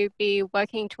to be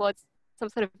working towards some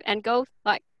sort of end goal,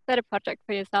 like set a project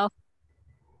for yourself.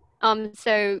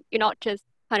 So you're not just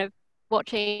kind of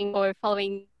watching or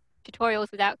following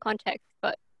tutorials without context,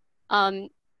 but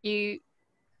you're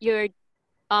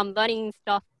learning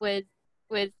stuff with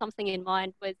something in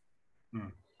mind, with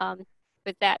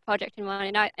that project in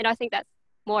mind, and I think that's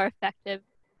more effective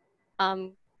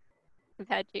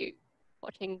compared to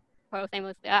watching tutorials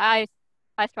aimlessly. I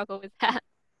struggle with that.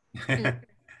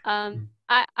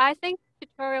 I think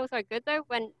tutorials are good though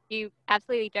when you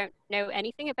absolutely don't know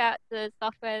anything about the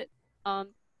software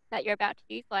that you're about to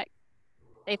use. Like,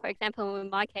 say for example, in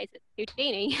my case, it's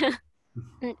Houdini.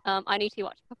 I need to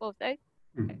watch a couple of those.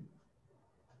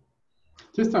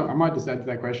 Just, I might just add to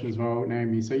that question as well,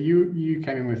 Naomi. So you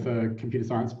came in with a computer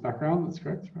science background, that's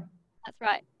correct, right? That's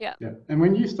right. Yeah. Yeah. And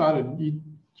when you started,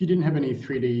 you didn't have any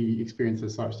 3D experience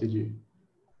as such, did you?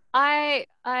 I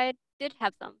did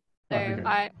have some. So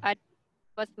right, okay. I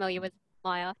was familiar with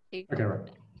Maya too. Okay, right.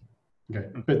 Okay,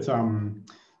 but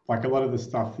like a lot of the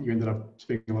stuff you ended up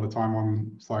spending a lot of time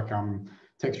on, it's like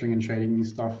texturing and shading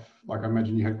stuff. Like I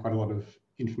imagine you had quite a lot of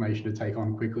information to take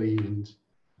on quickly and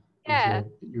yeah,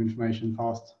 your information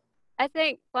fast. I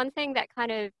think one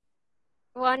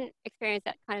experience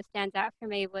that kind of stands out for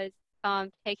me was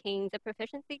taking the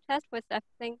proficiency test with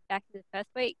surfacing back in the first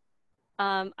week.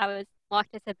 I was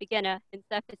marked as a beginner in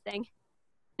surfacing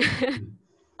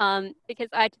because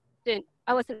I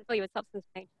wasn't familiar with Substance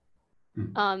Paint.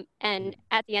 And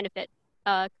at the end of it,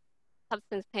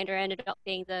 Substance Painter ended up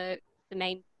being the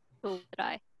main tool that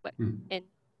I worked in.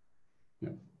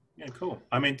 Yeah, cool.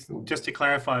 I mean, just to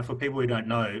clarify for people who don't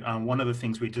know, one of the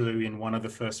things we do in one of the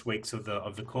first weeks of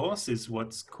the course is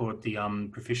what's called the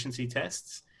proficiency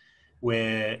tests,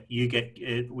 where you get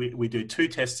we do 2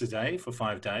 tests a day for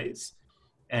 5 days,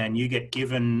 and you get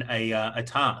given a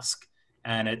task,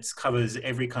 and it covers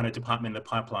every kind of department in the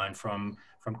pipeline, from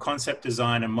concept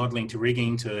design and modeling to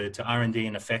rigging to R&D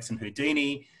and effects and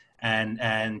Houdini,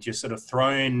 and you're sort of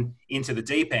thrown into the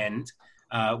deep end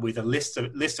with a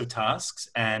list of tasks,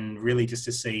 and really just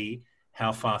to see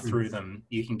how far through them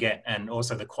you can get, and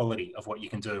also the quality of what you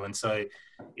can do. And so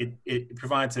it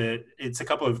provides it's a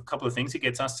couple of things. It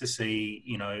gets us to see,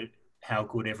 you know, how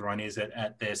good everyone is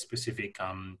at their specific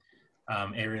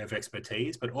area of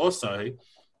expertise, but also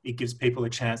it gives people a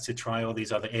chance to try all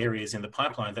these other areas in the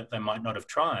pipeline that they might not have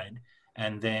tried.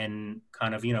 And then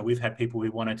kind of, you know, we've had people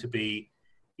who wanted to be,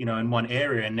 you know, in one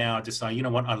area and now decide, you know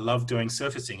what, I love doing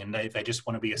surfacing, and they just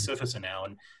want to be a surfacer now.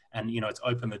 And you know, it's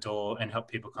opened the door and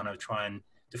helped people kind of try and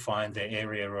define their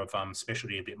area of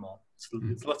specialty a bit more.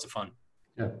 It's lots of fun.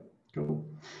 Yeah, cool.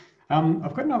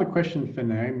 I've got another question for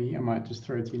Naomi. I might just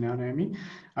throw it to you now, Naomi.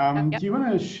 Yep. Do you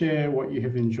want to share what you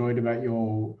have enjoyed about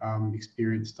your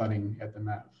experience studying at the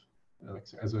MAV, like,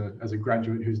 as a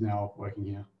graduate who's now working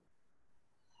here?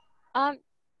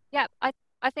 Yeah,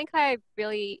 I think I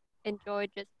really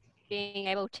enjoyed just being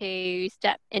able to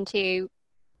step into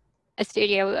a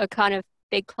studio, a kind of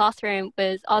big classroom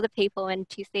with other people and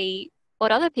to see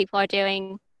what other people are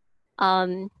doing.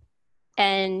 Um,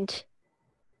 and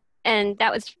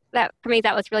that for me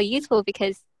that was really useful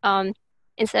because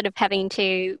instead of having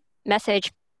to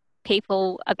message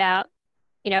people about,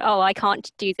 oh, I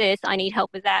can't do this, I need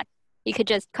help with that, you could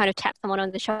just kind of tap someone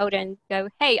on the shoulder and go,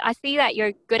 hey, I see that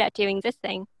you're good at doing this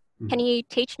thing. Can you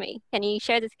teach me? Can you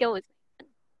share the skill with me?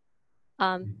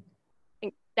 I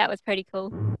think that was pretty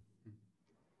cool.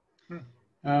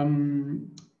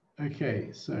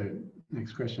 Okay, so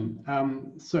next question.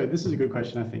 So this is a good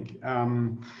question, I think.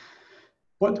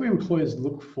 What do employers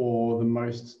look for the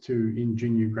most in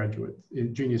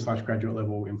junior/graduate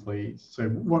level employees? So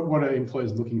what are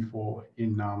employers looking for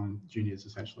in juniors,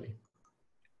 essentially?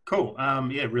 Cool.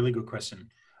 Yeah, really good question.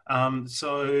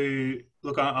 So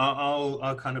look,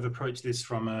 I'll kind of approach this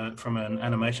from an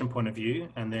animation point of view,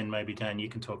 and then maybe Dan, you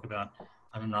can talk about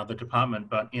another department.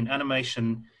 But in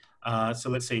animation, so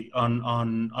let's see.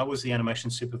 I was the animation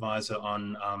supervisor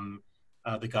on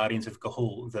the Guardians of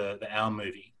Ga'Hoole, the Owl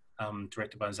movie,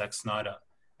 directed by Zack Snyder,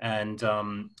 and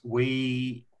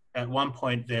we at one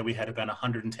point there we had about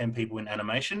 110 people in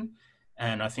animation.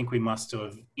 And I think we must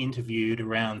have interviewed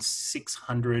around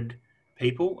 600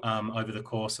 people over the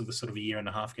course of the sort of a year and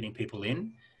a half getting people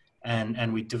in.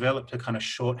 And we developed a kind of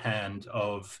shorthand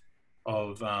of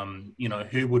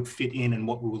who would fit in and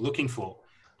what we were looking for.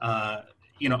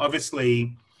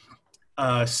 Obviously,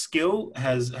 skill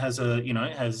has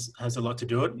a lot to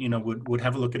do it. Would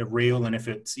have a look at a reel, and if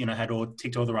it's had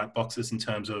ticked all the right boxes in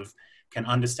terms of can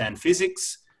understand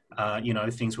physics.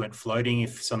 Things weren't floating.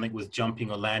 If something was jumping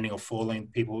or landing or falling,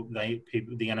 the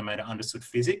animator understood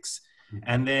physics.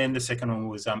 And then the second one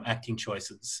was acting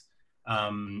choices.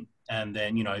 And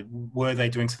then, were they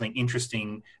doing something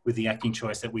interesting with the acting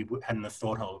choice that we hadn't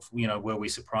thought of? Were we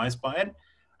surprised by it?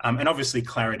 And obviously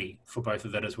clarity for both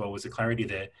of that as well was the clarity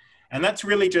there. And that's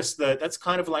really just that's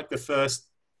kind of like the first,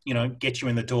 get you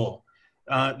in the door.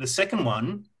 The second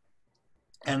one,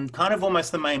 and kind of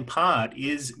almost the main part,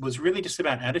 was really just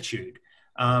about attitude.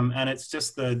 And it's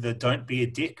just the don't be a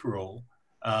dick rule,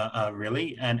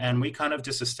 really. And we kind of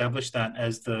just established that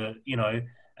as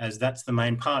as that's the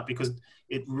main part, because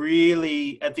it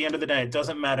really, at the end of the day, it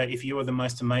doesn't matter if you are the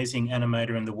most amazing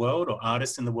animator in the world or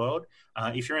artist in the world.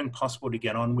 If you're impossible to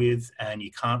get on with and you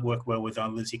can't work well with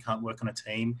others, you can't work on a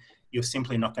team, you're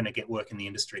simply not going to get work in the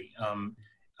industry.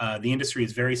 The industry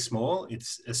is very small.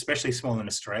 It's especially small in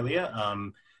Australia.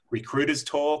 Recruiters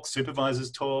talk,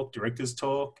 supervisors talk, directors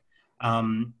talk.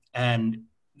 And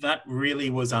that really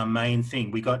was our main thing.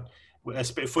 We got,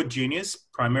 for juniors,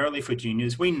 primarily for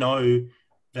juniors, we know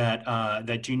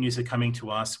that juniors are coming to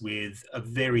us with a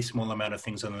very small amount of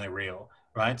things on their reel,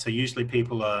 right? So usually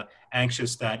people are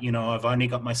anxious that, I've only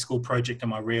got my school project on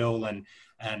my reel and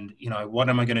what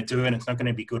am I going to do? And it's not going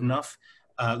to be good enough.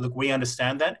 Look, we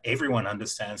understand that. Everyone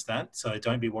understands that. So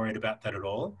don't be worried about that at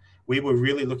all. We were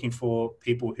really looking for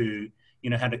people who,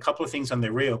 had a couple of things on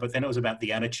their reel, but then it was about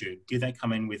the attitude. Did they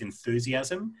come in with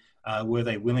enthusiasm? Were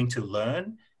they willing to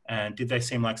learn? And did they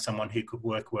seem like someone who could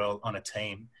work well on a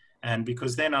team? And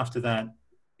because then after that,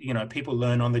 people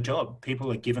learn on the job.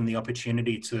 People are given the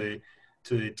opportunity to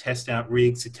test out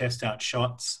rigs, to test out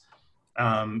shots.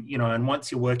 And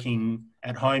once you're working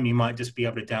at home, you might just be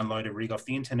able to download a rig off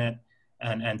the internet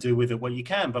and do with it what you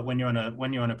can. But when you're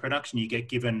on a production, you get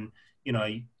given,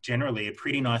 generally a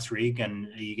pretty nice rig, and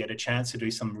you get a chance to do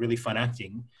some really fun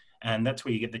acting, and that's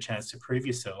where you get the chance to prove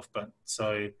yourself. But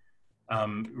so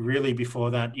really before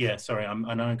that, yeah, sorry, I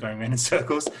know I'm going around in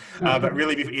circles, but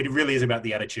really it really is about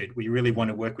the attitude. We really want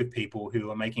to work with people who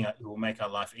will make our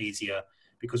life easier,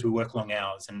 because we work long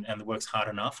hours, and the work's hard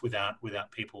enough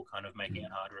without people kind of making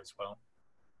it harder as well.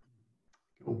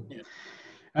 Cool. Yeah.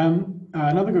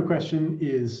 Another good question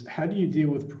is, how do you deal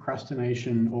with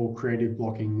procrastination or creative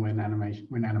blocking when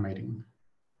animating?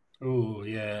 Oh,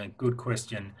 yeah, good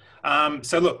question.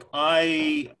 So look,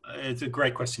 it's a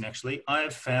great question, actually. I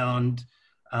found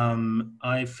a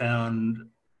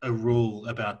rule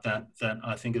about that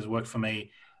I think has worked for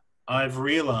me. I've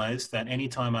realized that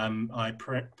anytime I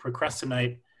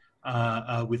procrastinate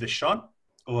with a shot,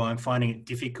 or I'm finding it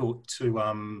difficult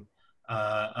to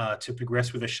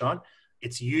progress with a shot,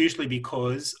 it's usually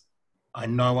because I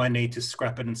know I need to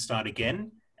scrap it and start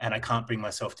again, and I can't bring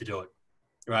myself to do it.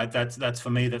 right? That's for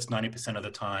me, that's 90% of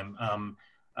the time.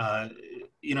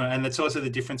 You know, and that's also the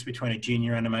difference between a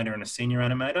junior animator and a senior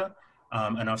animator.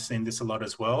 And I've seen this a lot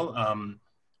as well.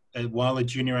 While a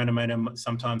junior animator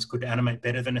sometimes could animate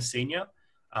better than a senior,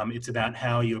 it's about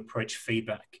how you approach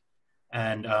feedback.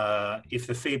 And if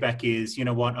the feedback is, you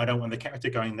know what, I don't want the character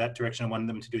going that direction, I want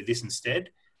them to do this instead,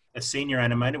 a senior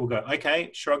animator will go, okay,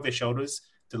 shrug their shoulders,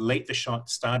 delete the shot,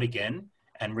 start again,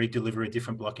 and re-deliver a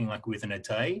different blocking like within a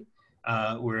day.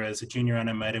 Whereas a junior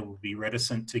animator will be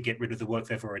reticent to get rid of the work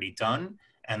they've already done,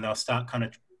 and they'll start kind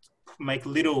of make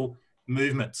little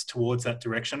movements towards that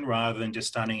direction rather than just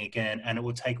starting again, and it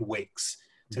will take weeks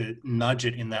to nudge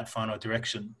it in that final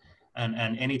direction. And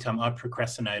anytime I've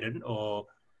procrastinated or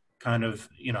kind of,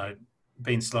 you know,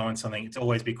 been slow on something, it's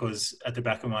always because at the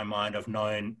back of my mind I've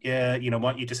known, yeah, you know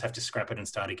what, you just have to scrap it and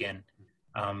start again.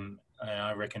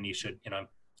 I reckon you should, you know,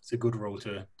 it's a good rule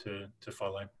to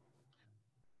follow.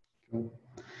 Cool.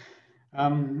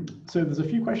 So there's a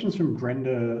few questions from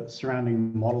Brenda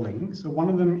surrounding modeling. So one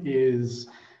of them is,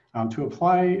 to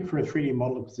apply for a 3D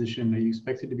modeler position, are you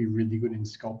expected to be really good in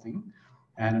sculpting?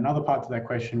 And another part to that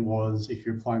question was, if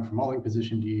you're applying for a modeling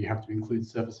position, do you have to include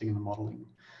surfacing in the modeling?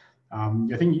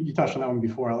 I think you touched on that one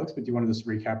before, Alex, but do you want to just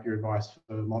recap your advice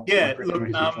for modeling? Yeah, look,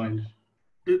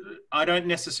 I don't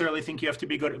necessarily think you have to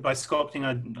be good by sculpting.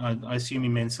 I assume you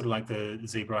meant sort of like the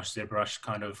ZBrush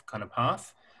kind of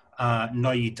path.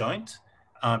 No, you don't,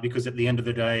 because at the end of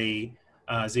the day,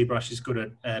 ZBrush is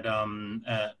good at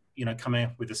you know, coming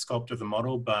up with a sculpt of the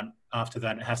model, but after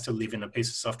that, it has to live in a piece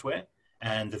of software,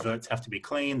 and the verts have to be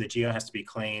clean, the geo has to be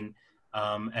clean,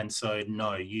 and so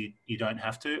no, you don't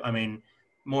have to. I mean,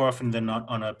 more often than not,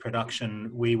 on a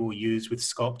production, we will use with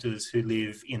sculptors who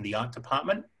live in the art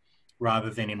department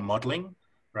rather than in modeling,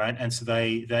 right? And so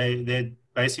they're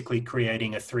basically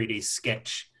creating a 3D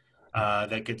sketch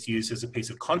that gets used as a piece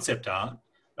of concept art,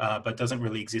 but doesn't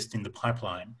really exist in the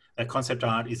pipeline. That concept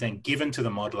art is then given to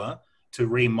the modeler to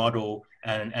remodel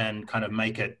and kind of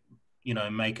make it, you know,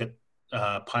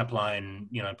 pipeline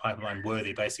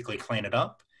worthy, basically clean it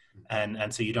up.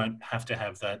 And so you don't have to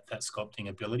have that sculpting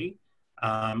ability.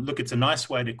 Look, it's a nice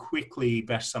way to quickly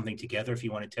bash something together if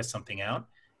you want to test something out,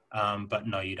 but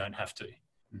no, you don't have to.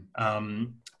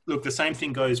 Look, the same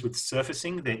thing goes with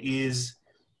surfacing. There is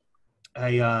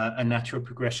a natural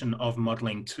progression of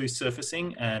modeling to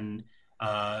surfacing, and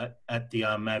at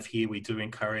the MAV here, we do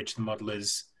encourage the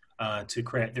modelers to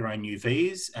create their own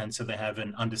UVs, and so they have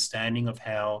an understanding of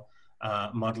how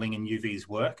modeling and UVs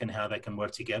work and how they can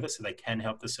work together, so they can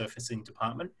help the surfacing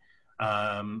department.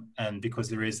 And because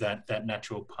there is that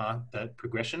natural path, that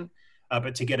progression,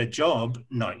 but to get a job,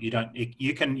 no, you don't.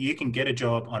 You can get a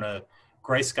job on a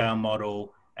grayscale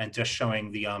model and just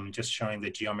showing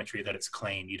the geometry that it's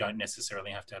clean. You don't necessarily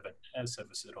have to have it as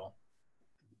surface at all.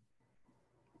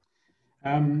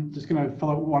 Just going to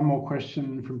follow up one more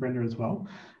question from Brenda as well.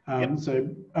 Yep. So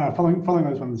following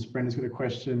those ones, Brenda's got a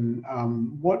question.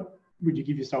 What would you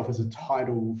give yourself as a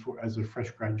title as a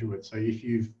fresh graduate? So if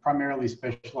you've primarily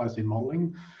specialized in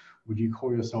modeling, would you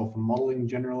call yourself a modeling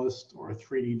generalist or a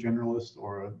 3D generalist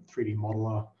or a 3D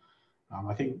modeler?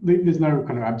 I think there's no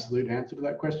kind of absolute answer to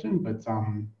that question, but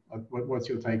what's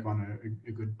your take on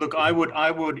a good? Look, I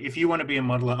would, if you want to be a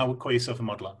modeler, I would call yourself a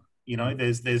modeler. You know,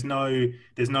 there's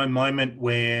no moment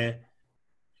where,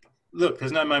 look,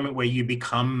 there's no moment where you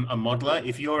become a modeler.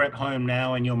 If you're at home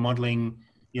now and you're modeling,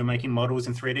 you're making models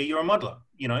in 3D, you're a modeler.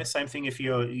 You know, same thing if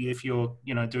you're you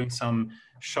know, doing some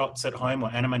shots at home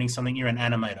or animating something, you're an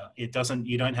animator.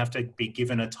 You don't have to be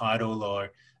given a title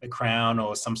or a crown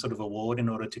or some sort of award in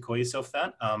order to call yourself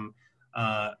that.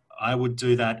 I would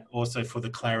do that also for the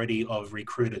clarity of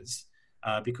recruiters,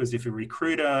 because if a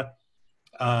recruiter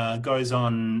goes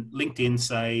on LinkedIn,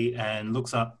 say, and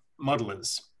looks up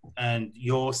modelers, and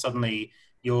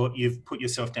you've put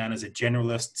yourself down as a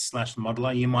generalist /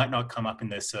 modeler, you might not come up in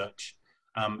their search.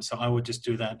 So I would just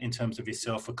do that in terms of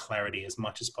yourself for clarity as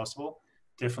much as possible.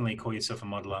 Definitely call yourself a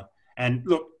modeler. And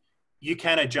look, you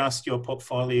can adjust your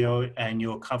portfolio and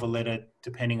your cover letter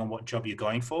depending on what job you're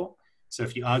going for. So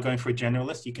if you are going for a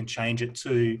generalist, you can change it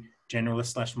to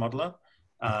generalist / modeler,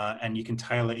 and you can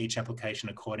tailor each application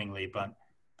accordingly. But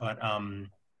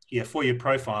yeah, for your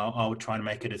profile, I would try to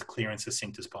make it as clear and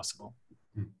succinct as possible.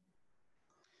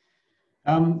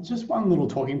 Just one little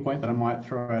talking point that I might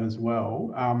throw out as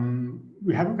well.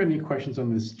 We haven't got any questions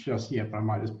on this just yet, but I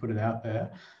might just put it out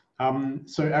there.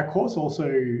 So our course also,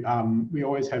 we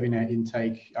always have in our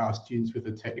intake students with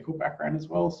a technical background as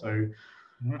well. So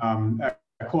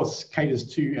our course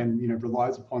caters to and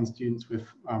relies upon students with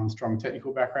strong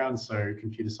technical backgrounds, so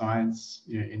computer science,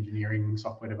 engineering,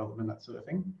 software development, that sort of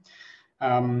thing.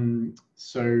 If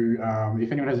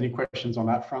anyone has any questions on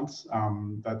that front,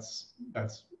 that's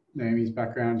Naomi's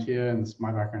background here, and it's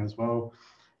my background as well.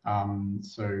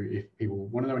 So if people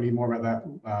want to know any more about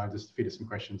that, just feed us some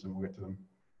questions and we'll get to them.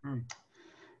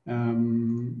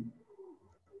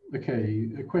 Okay,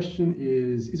 the question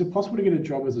is it possible to get a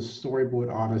job as a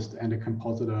storyboard artist and a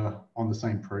compositor on the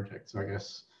same project? So I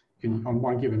guess on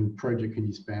one given project, can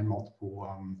you span multiple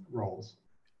roles?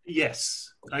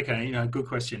 Yes. Okay. Good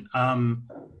question.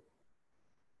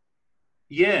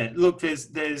 Yeah. Look,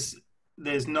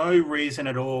 there's no reason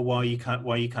at all why you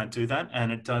can't do that,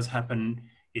 and it does happen.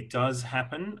 It does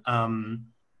happen.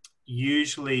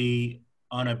 Usually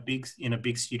in a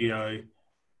big studio,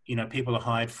 people are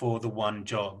hired for the one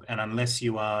job, and unless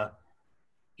you are,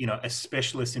 a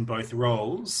specialist in both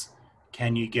roles,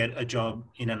 can you get a job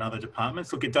in another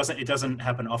department? Look, it doesn't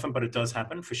happen often, but it does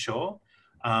happen for sure.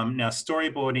 Now,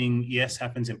 storyboarding, yes,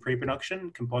 happens in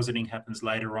pre-production. Compositing happens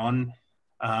later on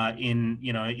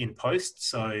in post.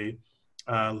 So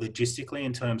logistically,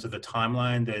 in terms of the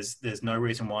timeline, there's no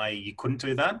reason why you couldn't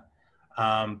do that.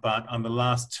 But on the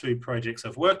last 2 projects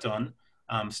I've worked on,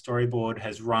 storyboard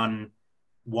has run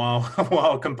while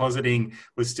compositing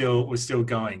was still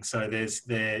going. So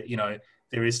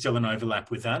there is still an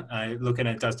overlap with that. Look, and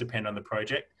it does depend on the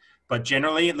project, but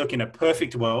generally, look, in a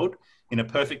perfect world,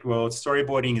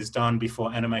 storyboarding is done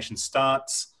before animation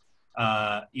starts.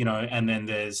 And then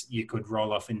you could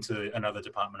roll off into another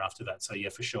department after that. So yeah,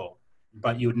 for sure.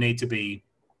 But you would need to be,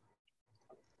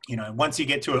 once you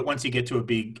get to a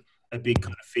big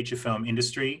kind of feature film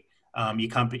industry,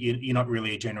 you're not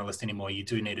really a generalist anymore. You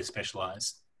do need to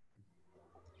specialize.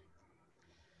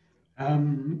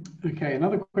 Okay,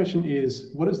 another question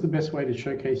is, what is the best way to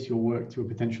showcase your work to a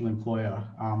potential employer?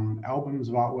 Albums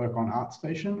of artwork on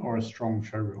ArtStation or a strong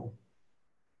showreel?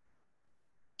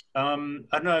 I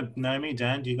don't know, Naomi,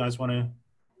 Dan, do you guys want to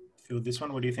field this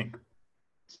one? What do you think?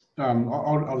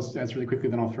 I'll just answer really quickly,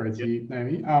 then I'll throw it to you,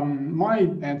 Naomi. My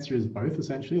answer is both,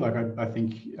 essentially. Like, I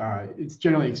think it's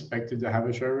generally expected to have a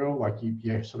showreel. Like,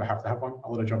 you sort of have to have one. A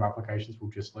lot of job applications will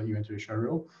just let you into a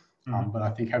showreel. But I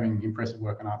think having impressive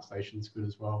work on ArtStation is good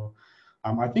as well.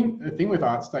 I think the thing with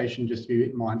ArtStation, just to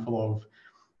be mindful of,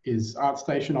 is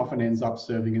ArtStation often ends up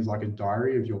serving as like a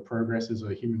diary of your progress as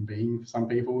a human being. For some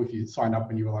people, if you signed up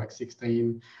when you were like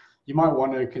 16, you might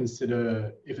want to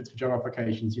consider, if it's for job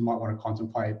applications, you might want to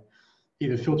contemplate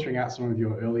either filtering out some of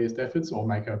your earliest efforts or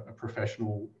make a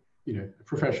professional, a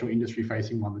professional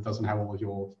industry-facing one that doesn't have all of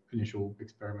your initial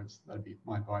experiments. That'd be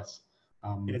my advice.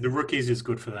 Yeah, the rookies is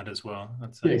good for that as well.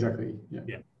 Yeah, exactly. Yeah.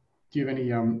 Do you have any,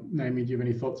 Naomi, do you have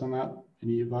any thoughts on that?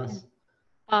 Any advice?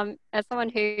 As someone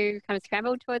who kind of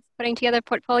scrambled towards putting together a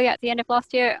portfolio at the end of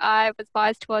last year, I was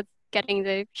biased towards getting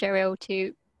the showreel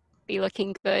to be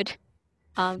looking good.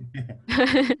 And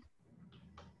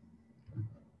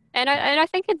I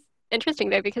think it's interesting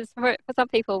though, because for some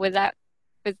people with a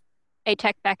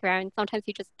tech background, sometimes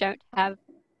you just don't have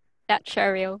that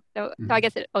showreel. So I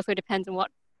guess it also depends on what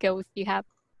skills you have.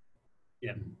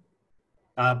 Yeah.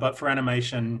 But for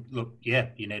animation, look, yeah,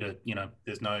 you need a,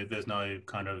 there's no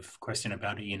kind of question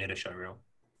about it. You need a showreel.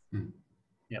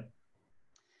 Yep.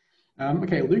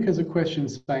 Okay, Luke has a question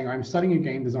saying, I'm studying a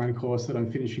game design course that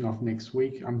I'm finishing off next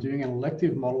week. I'm doing an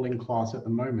elective modeling class at the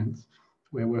moment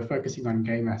where we're focusing on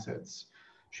game assets.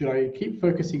 Should I keep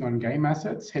focusing on game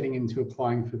assets heading into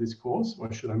applying for this course,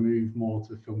 or should I move more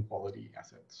to film quality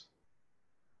assets?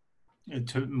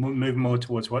 To move more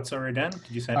towards what, sorry, Dan?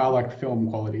 Did you say? Like film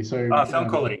quality. So film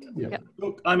quality. Yeah.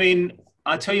 Look, I mean,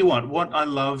 I tell you what I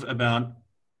love about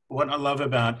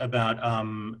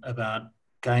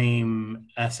game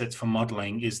assets for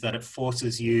modeling is that it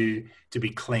forces you to be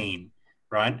clean,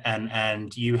 right?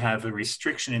 And you have a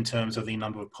restriction in terms of the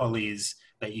number of polys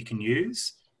that you can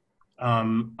use.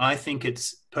 I think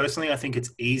it's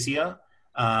easier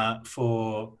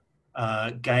for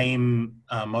game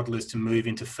modelers to move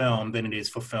into film than it is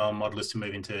for film modelers to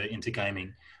move into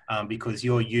gaming, because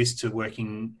you're used to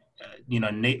working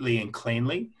neatly and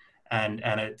cleanly, and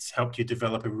it's helped you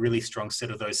develop a really strong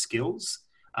set of those skills,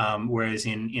 whereas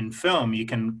in film you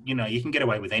can get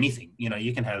away with anything.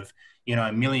 You can have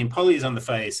a million polys on the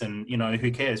face, and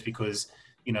who cares, because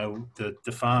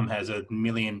the farm has a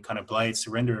million kind of blades to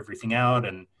render everything out,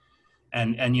 and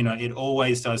it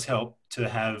always does help to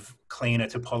have cleaner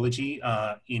topology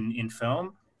in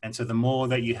film. And so the more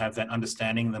that you have that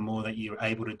understanding, the more that you're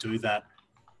able to do that,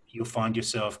 you'll find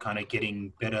yourself kind of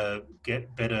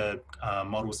get better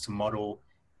models to model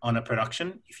on a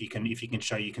production if you can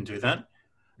show you can do that.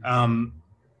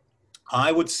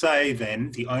 I would say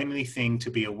then the only thing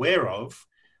to be aware of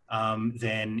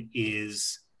then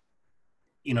is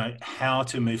you know, how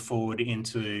to move forward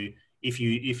into, if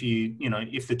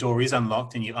the door is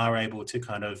unlocked and you are able to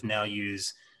kind of now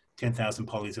use 10,000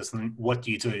 polys or something, what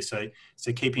do you do? So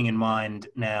keeping in mind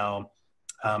now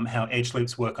how edge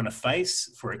loops work on a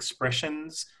face for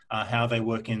expressions, how they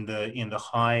work in the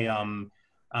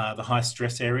high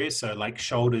stress areas, so like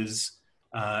shoulders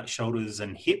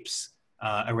and hips,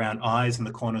 around eyes and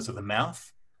the corners of the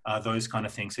mouth, those kind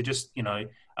of things. So just,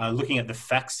 looking at the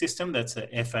FACS system, that's a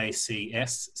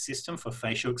FACS system for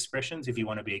facial expressions if you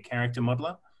want to be a character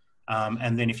modeler.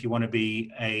 And then if you want to be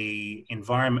an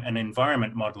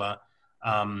environment modeler,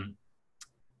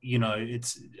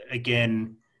 it's,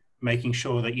 again, making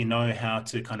sure that you know how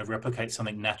to kind of replicate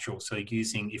something natural. So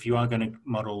if you are going to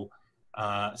model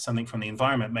something from the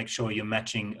environment, make sure you're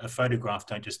matching a photograph.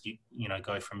 Don't just,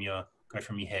 go from your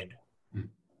head.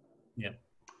 Yeah.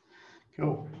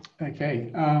 Cool.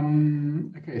 Okay.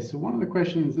 Okay. So one of the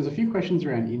questions, there's a few questions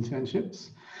around internships.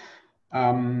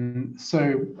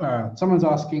 Someone's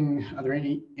asking, are there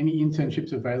any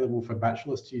internships available for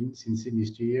bachelor students in Sydney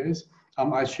studios?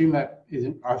 I assume that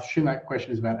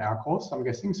question is about our course, I'm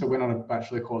guessing. So we're not a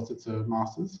bachelor course, it's a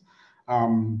master's.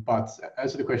 But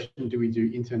as to the question, do we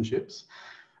do internships?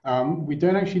 We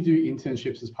don't actually do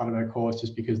internships as part of our course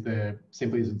just because there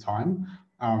simply isn't time.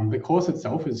 The course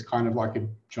itself is kind of like a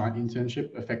giant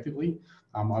internship, effectively.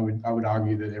 I would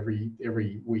argue that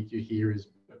every week you're here is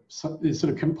sort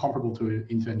of comparable to an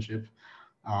internship.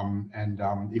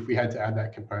 If we had to add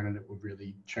that component, it would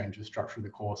really change the structure of the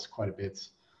course quite a bit.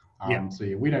 So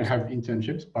yeah, we don't have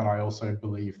internships, but I also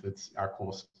believe that our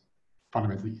course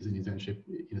fundamentally is an internship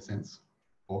in a sense,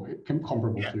 or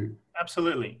comparable to.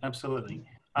 Absolutely.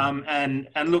 And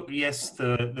look, yes,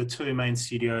 the two main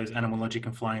studios, Animal Logic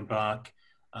and Flying Bark,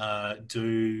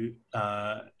 do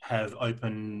have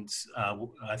opened,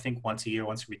 I think once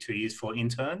every 2 years for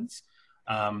interns.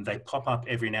 They pop up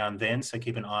every now and then, so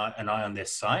keep an eye on their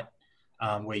site,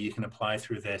 where you can apply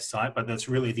through their site. But that's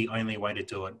really the only way to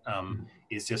do it,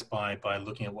 is just by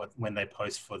looking at when they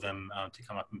post for them to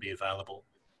come up and be available.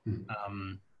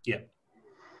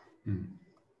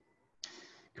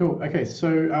 Cool. Okay,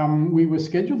 so we were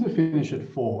scheduled to finish at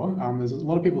 4. There's a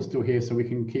lot of people still here, so we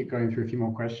can keep going through a few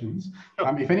more questions.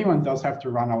 If anyone does have to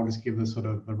run, I'll just give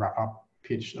the wrap-up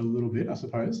pitch a little bit, I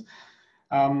suppose.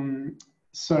 It's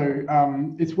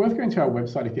worth going to our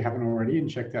website if you haven't already and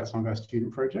checked out some of our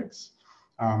student projects.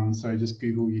 So just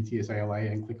Google UTS ALA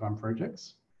and click on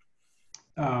projects.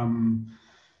 So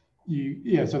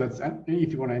that's,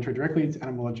 if you want to enter directly, it's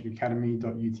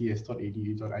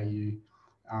animallogicacademy.uts.edu.au.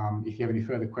 If you have any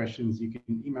further questions, you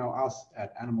can email us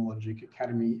at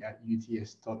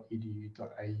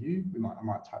animallogicacademy@uts.edu.au. I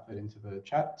might type that into the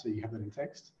chat so you have that in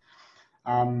text.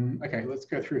 Okay, let's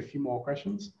go through a few more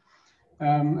questions.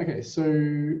 Okay,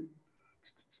 so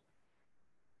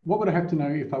what would I have to know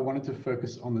if I wanted to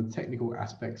focus on the technical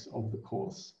aspects of the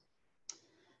course?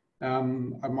 I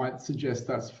might suggest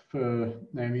that's for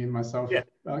Naomi and myself. Yeah.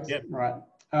 Alex? Yeah. Right.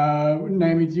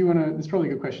 Naomi, do you want to, this is probably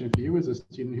a good question for you as a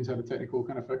student who's had a technical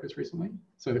kind of focus recently.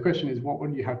 So the question is, what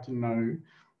would you have to know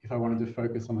if I wanted to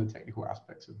focus on the technical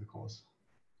aspects of the course?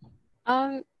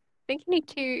 I think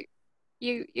you'd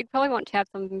probably want to have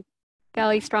some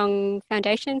fairly strong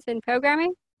foundations in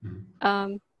programming.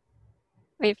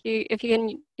 If you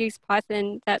can use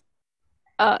Python, that's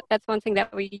one thing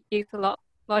that we use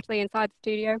largely inside the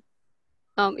studio.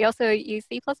 We also use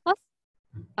C++.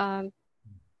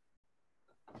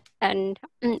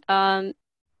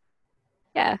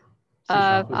 Yeah.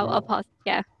 I'll pass.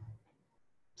 Yeah.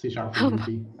 C# and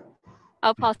Unity.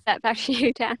 I'll pass that back to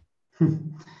you, Dan.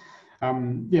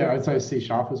 Yeah, I'd say C#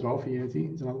 as well for Unity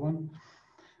is another one.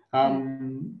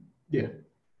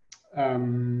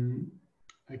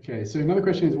 Okay, so another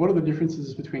question is, what are the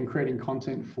differences between creating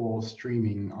content for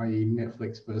streaming, i.e.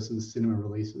 Netflix versus cinema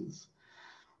releases?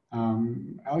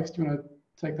 Alex, do you want to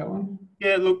take that one?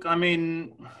 Yeah, look, I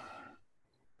mean,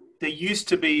 there used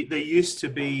to be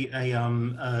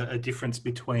a difference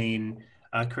between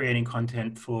creating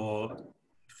content for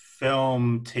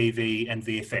film, TV, and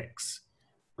VFX,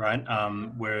 right?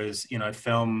 Whereas,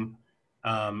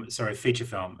 feature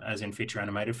film, as in feature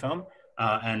animated film,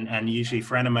 and usually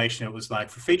for animation, it was like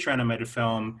for feature animated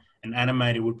film, an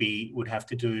animator would be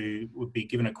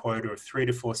given a quota of 3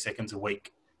 to 4 seconds a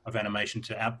week of animation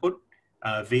to output.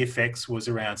 VFX was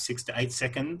around 6 to 8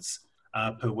 seconds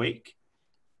per week.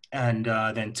 And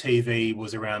then TV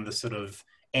was around the sort of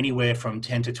anywhere from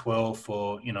 10 to 12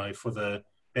 for the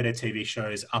better TV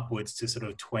shows, upwards to sort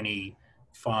of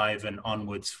 25 and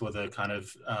onwards for the kind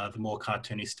of the more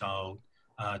cartoony style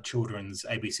children's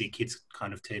ABC Kids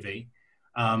kind of TV.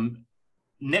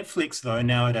 Netflix, though,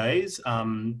 nowadays,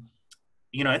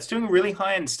 you know, it's doing really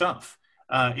high-end stuff.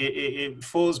 It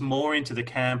falls more into the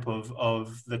camp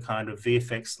of the kind of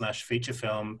VFX slash feature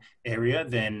film area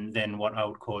than what I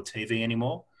would call TV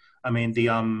anymore. I mean,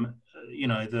 you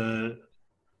know, the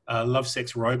Love,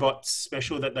 Sex, Robots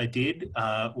special that they did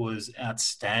was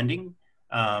outstanding.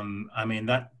 I mean,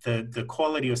 the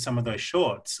quality of some of those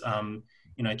shorts,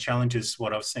 you know, challenges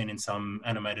what I've seen in some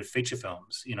animated feature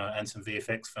films, you know, and some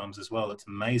VFX films as well. It's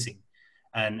amazing,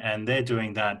 and they're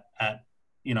doing that at,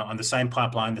 you know, on the same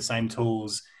pipeline, the same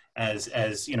tools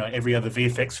as you know, every other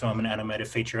VFX film and animated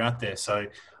feature out there. So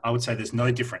I would say there's no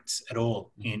difference at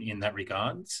all in that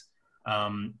regards.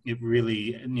 It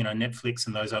really, you know, Netflix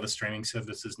and those other streaming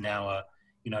services now are,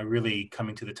 you know, really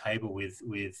coming to the table with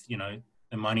you know,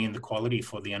 the money and the quality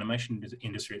for the animation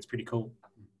industry. It's pretty cool.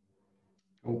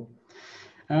 Cool.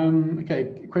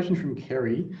 Okay, question from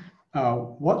Kerry.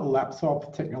 What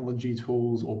laptop technology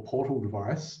tools or portal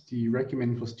device do you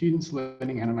recommend for students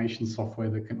learning animation software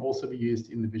that can also be used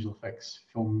in the visual effects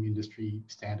film industry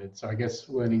standard? So I guess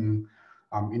learning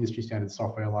industry standard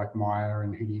software like Maya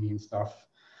and Houdini and stuff.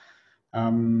 I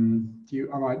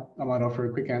might offer a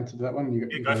quick answer to that one.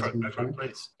 Go for it,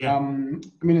 please. Yeah. I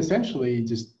mean, essentially,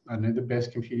 just, I don't know, the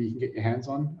best computer you can get your hands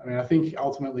on. I mean, I think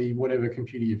ultimately, whatever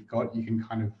computer you've got, you can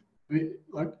kind of,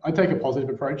 like, I take a positive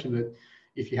approach in that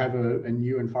if you have a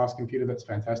new and fast computer, that's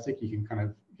fantastic. You can kind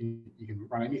of, you can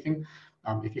run anything.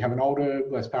 If you have an older,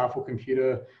 less powerful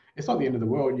computer, it's not the end of the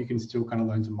world. You can still kind of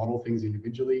learn to model things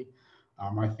individually.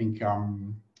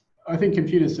 I think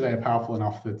computers today are powerful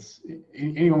enough that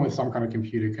anyone with some kind of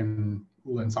computer can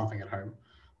learn something at home.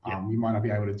 You might not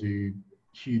be able to do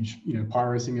huge, you know,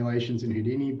 pyro simulations in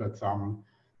Houdini, but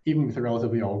even with a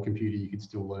relatively old computer, you could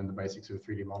still learn the basics of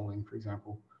 3D modeling, for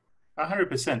example.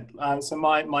 100%. So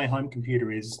my home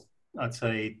computer is, I'd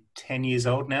say, 10 years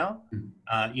old now.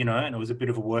 You know, and it was a bit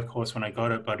of a workhorse when I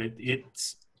got it, but it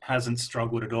hasn't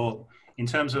struggled at all in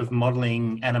terms of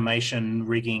modeling, animation,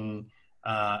 rigging.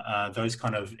 Those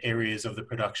kind of areas of the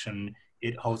production,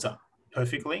 it holds up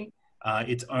perfectly.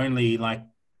 It's only, like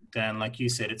Dan, like you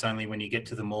said, it's only when you get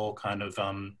to the more kind of,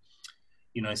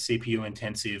 you know, CPU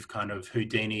intensive kind of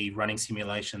Houdini running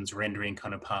simulations, rendering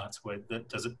kind of parts where that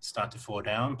does it start to fall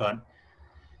down. But,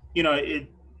 you know,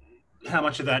 how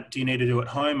much of that do you need to do at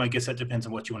home? I guess that depends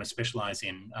on what you want to specialize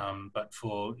in. But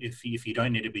if you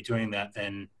don't need to be doing that,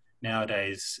 then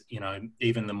nowadays, you know,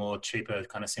 even the more cheaper,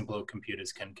 kind of simpler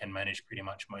computers can manage pretty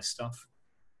much most stuff.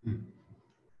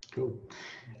 Cool.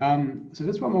 So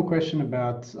just one more question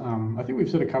about, I think we've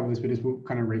sort of covered this, but we'll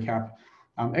kind of recap.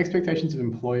 Expectations of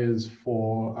employers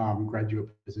for graduate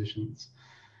positions.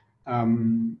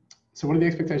 So what are the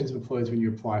expectations of employers when you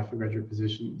apply for graduate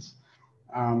positions?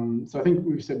 So I think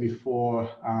we've said before,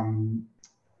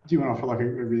 do you want to offer like a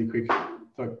really quick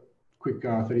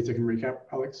 30-second recap,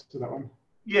 Alex, to that one?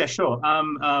 Yeah, sure.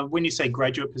 When you say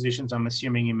graduate positions, I'm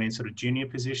assuming you mean sort of junior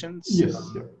positions? Yes.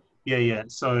 Yeah.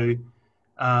 So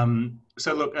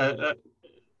look,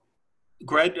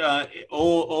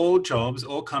 all jobs,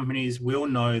 all companies will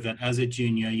know that as a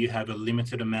junior, you have a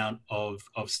limited amount of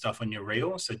stuff on your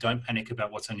reel. So don't panic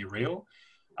about what's on your reel.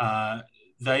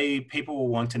 People will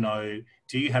want to know,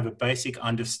 do you have a basic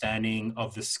understanding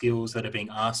of the skills that are being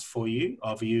asked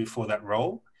of you for that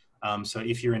role? So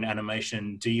if you're in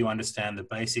animation, do you understand the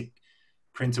basic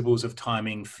principles of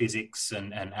timing, physics,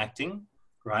 and acting,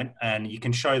 right? And you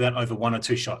can show that over 1 or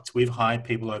 2 shots. We've hired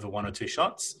people over 1 or 2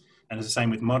 shots. And it's the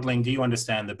same with modeling. Do you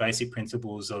understand the basic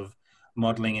principles of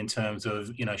modeling in terms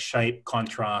of, you know, shape,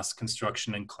 contrast,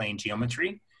 construction, and clean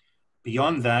geometry?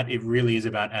 Beyond that, it really is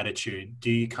about attitude.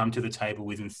 Do you come to the table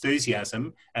with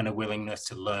enthusiasm and a willingness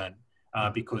to learn?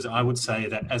 Because I would say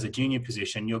that as a junior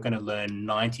position, you're going to learn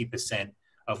 90%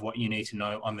 of what you need to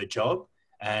know on the job,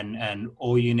 and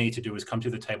all you need to do is come to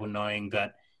the table knowing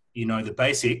that you know the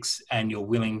basics and you're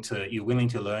willing to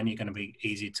learn. You're going to be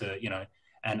easy to, you know,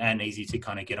 and easy to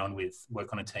kind of get on with,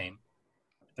 work on a team.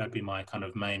 That'd be my kind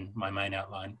of main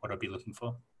outline, what I'd be looking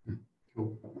for.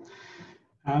 Cool.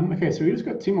 Okay, so we just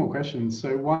got 2 more questions.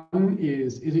 So one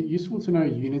is it useful to know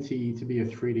Unity to be a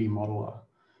 3D modeler?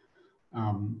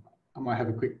 I might have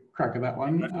a quick crack at that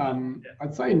one.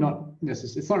 I'd say not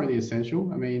necessarily. It's not really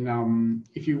essential. I mean,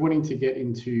 if you're wanting to get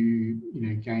into, you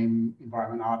know, game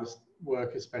environment artist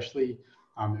work, especially,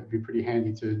 it'd be pretty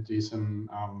handy to do some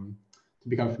to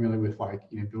become familiar with, like,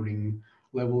 you know, building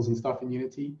levels and stuff in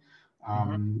Unity.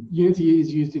 Unity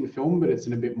is used in film, but it's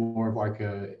in a bit more of like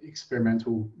a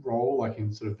experimental role, like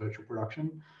in sort of virtual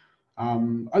production.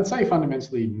 I'd say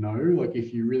fundamentally no. Like,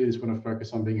 if you really just want to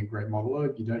focus on being a great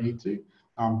modeler, you don't need to.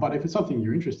 But if it's something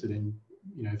you're interested in,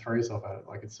 you know, throw yourself at it.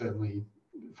 Like, it's certainly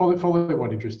follow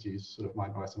what interests you, sort of my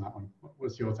advice on that one.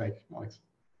 What's your take, Alex?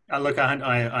 Look,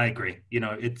 I agree. You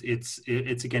know, it's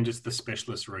again just the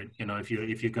specialist route. You know, if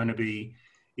you're going to be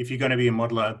a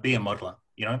modeler, be a modeler.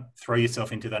 You know, throw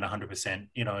yourself into that 100%.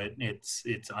 You know,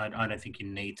 I don't think you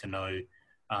need to know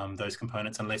those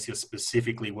components unless you're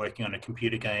specifically working on a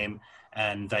computer game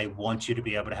and they want you to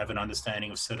be able to have an understanding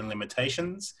of certain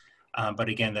limitations. But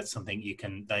again, that's something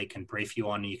they can brief you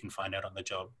on and you can find out on the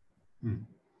job.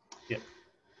 Yeah.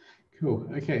 Cool.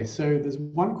 Okay, so there's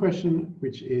one question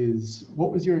which is,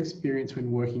 what was your experience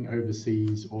when working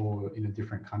overseas or in a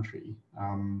different country?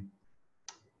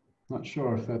 Not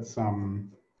sure if that's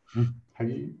have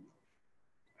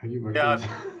you worked? Yeah.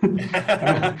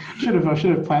 I should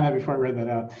have planned that before I read that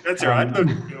out. That's all right. Look,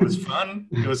 it was fun.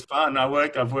 It was fun.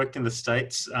 I've worked in the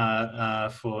States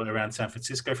for around San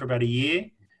Francisco for about a year.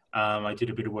 I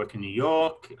did a bit of work in New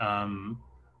York.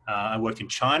 I worked in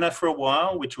China for a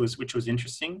while, which was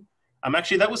interesting.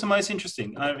 Actually, that was the most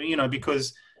interesting. You know,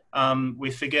 because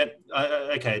we forget.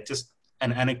 Okay, just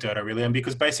an anecdote, really, and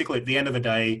because basically at the end of the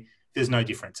day, there's no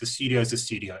difference. A studio is a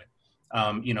studio.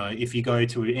 You know, if you go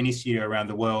to any studio around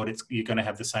the world, you're going to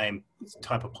have the same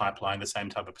type of pipeline, the same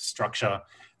type of structure.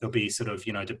 There'll be sort of,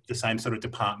 you know, the same sort of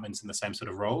departments and the same sort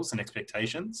of roles and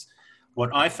expectations. What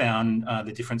I found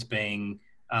the difference being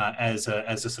as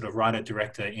a sort of writer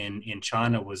director in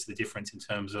China was the difference in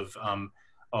terms of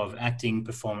acting,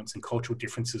 performance, and cultural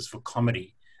differences for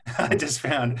comedy. I just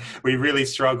found we really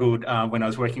struggled when I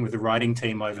was working with the writing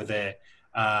team over there.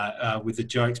 With the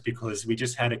jokes, because we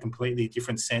just had a completely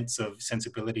different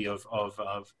sensibility of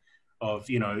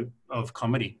you know, of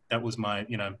comedy. That was my,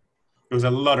 you know, it was a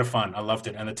lot of fun. I loved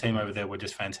it, and the team over there were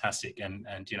just fantastic, and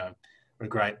you know, were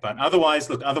great. But otherwise,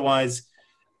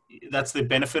 that's the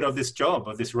benefit of this job,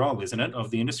 of this role, isn't it?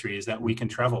 Of the industry, is that we can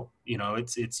travel. You know,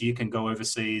 it's you can go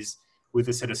overseas with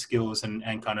a set of skills and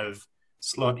kind of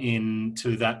slot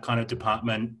into that kind of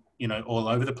department, you know, all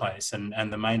over the place,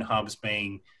 and the main hubs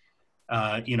being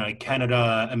you know,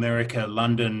 Canada, America,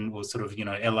 London, or sort of, you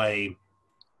know, LA,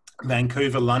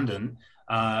 Vancouver, London,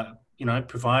 you know,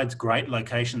 provides great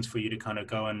locations for you to kind of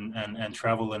go and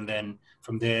travel, and then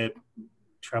from there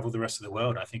travel the rest of the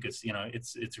world. I think it's, you know,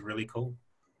 it's really cool.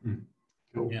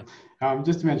 Cool. Yeah.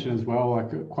 Just to mention as well,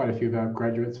 like quite a few of our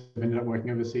graduates have ended up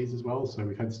working overseas as well. So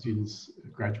we've had students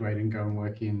graduate and go and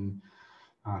work in,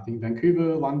 I think,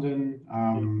 Vancouver, London,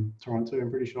 Toronto, I'm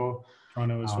pretty sure.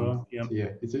 Toronto as well. Yeah. So yeah,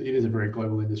 it is a very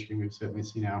global industry. We've certainly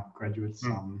seen our graduates,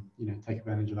 you know, take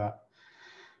advantage of that.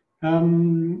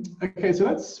 Okay,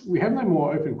 so we have no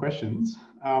more open questions.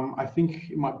 I think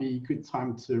it might be a good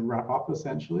time to wrap up,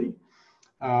 essentially.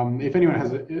 If anyone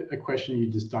has a question you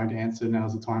just don't answer,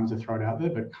 now's the time to throw it out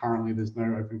there, but currently there's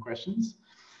no open questions.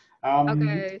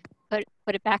 Okay, put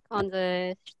it back on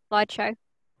the slideshow.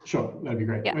 Sure, that'd be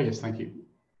great. Yeah. Oh, yes, thank you.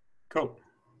 Cool.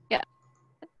 Yeah.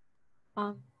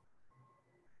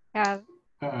 Yeah.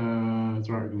 It's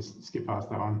all right, we can skip past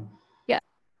that one. Yeah.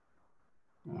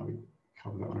 We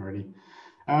covered that one already.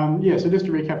 Yeah, so just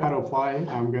to recap how to apply,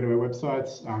 go to our website.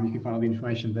 You can find all the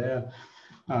information there.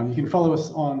 You can follow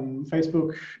us on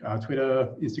Facebook, Twitter,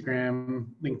 Instagram,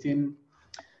 LinkedIn.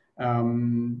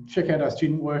 Check out our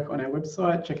student work on our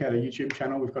website. Check out our YouTube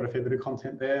channel. We've got a fair bit of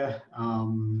content there.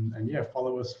 And yeah,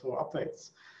 follow us for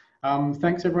updates.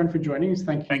 Thanks everyone for joining us.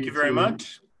 Thank you very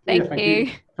much. Thank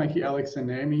you. Thank you, Alex and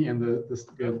Naomi, and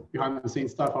the behind the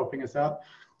scenes staff helping us out.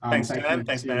 Thanks, Dan.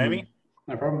 Thanks, Naomi.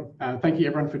 No problem. Thank you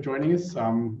everyone for joining us.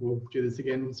 We'll do this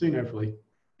again soon, hopefully.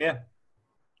 Yeah,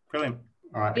 brilliant.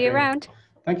 All right. Be around.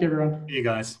 Thank you, everyone. See you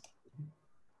guys.